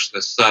pretty much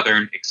the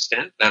southern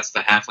extent. That's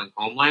the halfling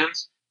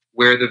homelands,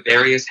 where the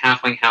various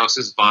halfling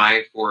houses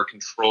vie for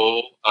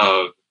control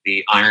of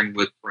the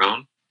Ironwood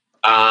throne.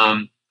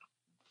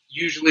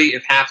 Usually,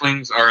 if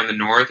halflings are in the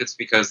north, it's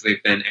because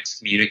they've been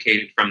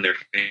excommunicated from their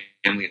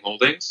family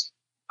holdings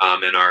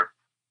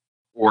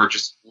or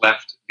just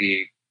left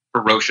the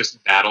ferocious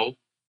battle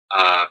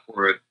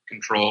for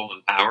control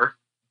and power.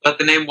 But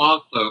the name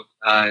Wildcloak,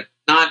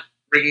 not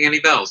ringing any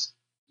bells.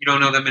 You don't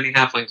know that many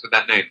halflings with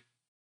that name.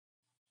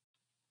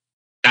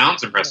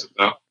 Sounds impressive,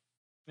 though.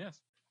 Yes.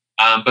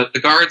 But the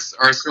guards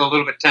are still a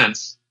little bit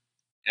tense,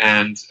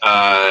 and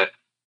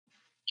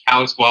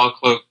Callus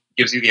Wildcloak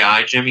gives you the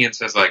eye, Jimmy, and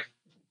says, like,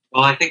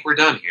 well, I think we're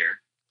done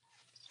here.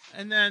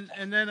 And then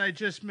I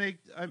just make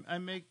I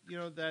make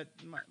that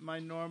my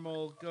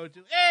normal go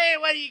to, hey,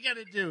 what are you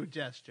gonna do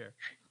gesture.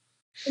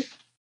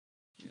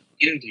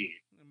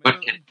 Indeed. My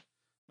What can-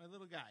 my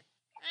little guy.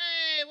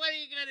 Hey, what are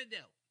you gonna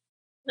do?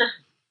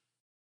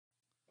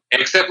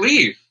 Except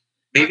leave.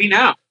 Maybe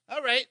now.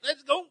 All right,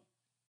 let's go.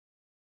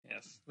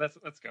 Yes.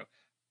 Let's go.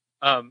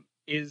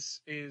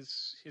 Is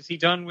he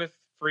done with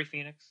Free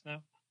Phoenix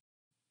now?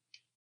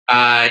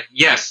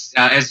 Yes.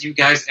 As you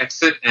guys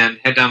exit and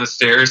head down the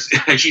stairs,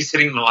 she's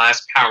hitting the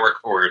last power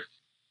chord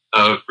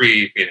of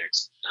Free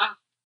Phoenix.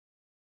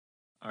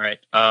 All right.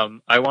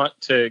 I want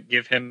to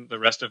give him the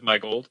rest of my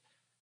gold,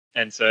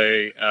 and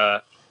say,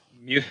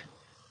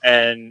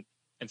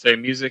 say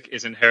music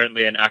is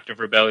inherently an act of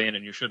rebellion,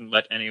 and you shouldn't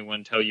let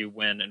anyone tell you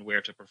when and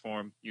where to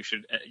perform. You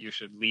should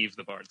leave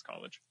the Bard's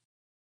College.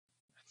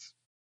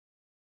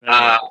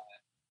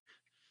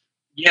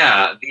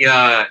 Yeah,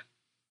 the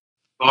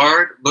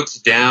Bard looks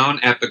down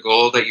at the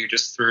gold that you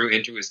just threw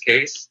into his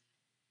case,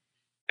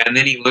 and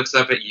then he looks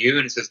up at you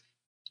and says,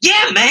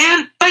 "Yeah,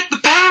 man, fight the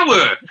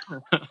power!"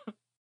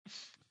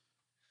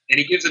 And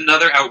he gives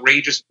another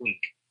outrageous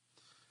wink.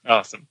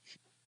 Awesome.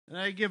 And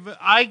I give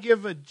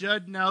a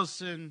Judd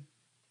Nelson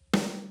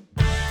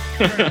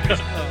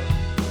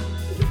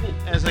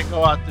as I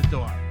go out the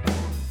door.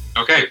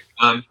 Okay,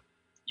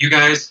 you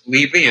guys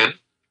leave the inn.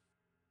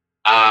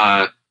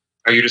 Are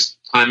you just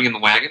climbing in the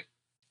wagon?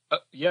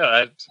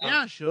 Yeah.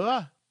 Yeah,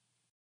 sure.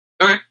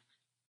 Okay.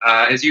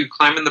 As you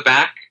climb in the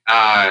back,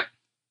 the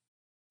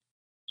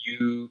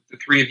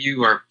three of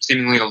you are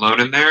seemingly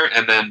alone in there,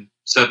 and then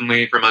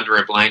suddenly from under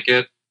a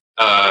blanket,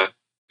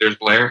 there's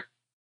Blair.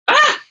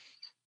 Ah!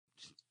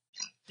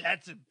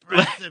 That's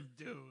impressive,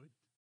 dude.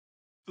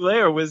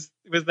 Blair, was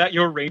that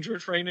your ranger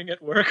training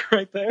at work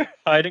right there,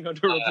 hiding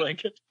under a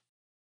blanket?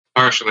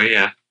 Partially,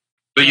 yeah.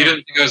 But you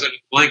didn't think it was under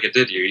the blanket,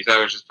 did you? You thought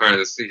it was just part of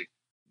the scene.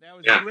 That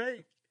was Yeah.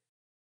 great.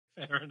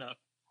 Fair enough.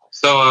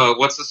 So,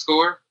 what's the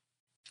score?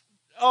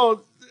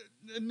 Oh,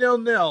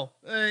 0-0.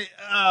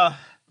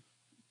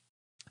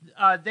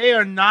 They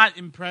are not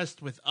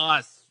impressed with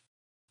us.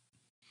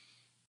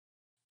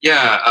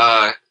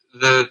 Yeah,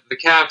 the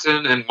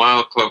captain and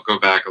Wildcloak go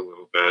back a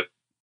little bit.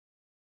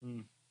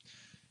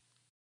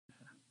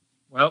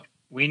 Well,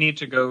 we need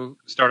to go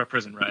start a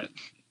prison riot.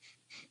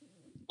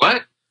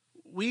 What?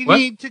 We What?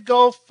 need to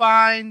go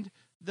find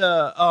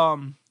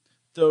the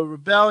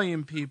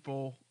rebellion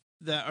people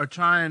that are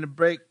trying to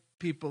break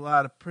people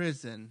out of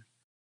prison.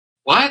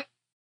 What?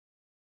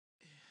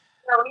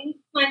 So we need to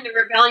find the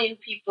rebellion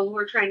people who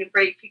are trying to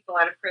break people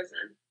out of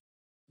prison.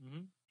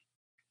 Mm-hmm.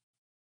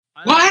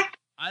 What?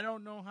 I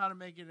don't know how to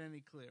make it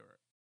any clearer.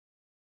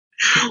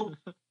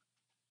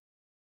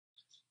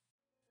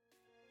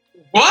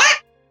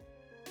 What?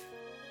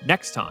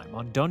 Next time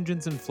on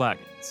Dungeons and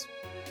Flagons.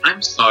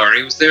 I'm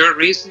sorry, was there a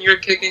reason you're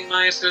kicking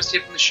my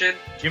associate in the shin?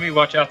 Jimmy,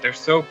 watch out! They're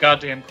so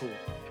goddamn cool.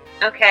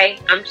 Okay,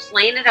 I'm just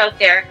laying it out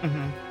there.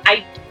 Mm-hmm.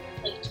 I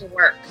like to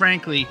work.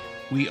 Frankly,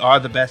 we are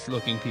the best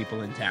looking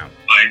people in town.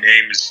 My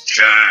name is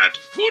Chad.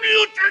 Who do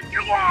you think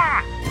you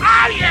are?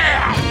 I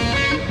am!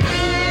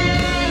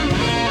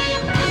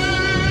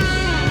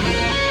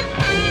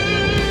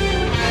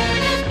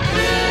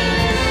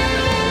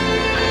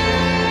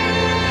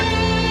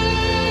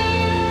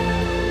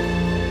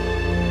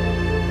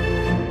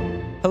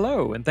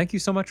 Hello, and thank you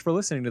so much for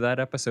listening to that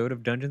episode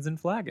of Dungeons and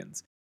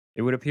Flagons.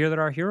 It would appear that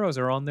our heroes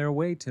are on their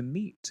way to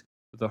meet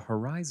the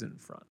Horizon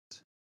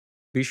Front.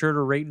 Be sure to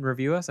rate and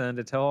review us and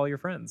to tell all your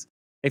friends.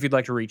 If you'd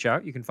like to reach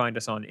out, you can find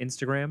us on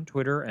Instagram,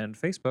 Twitter, and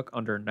Facebook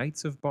under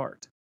Knights of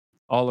Bart.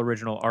 All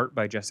original art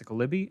by Jessica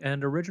Libby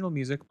and original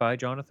music by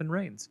Jonathan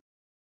Rains.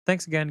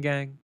 Thanks again,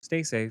 gang.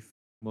 Stay safe.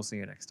 We'll see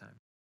you next time.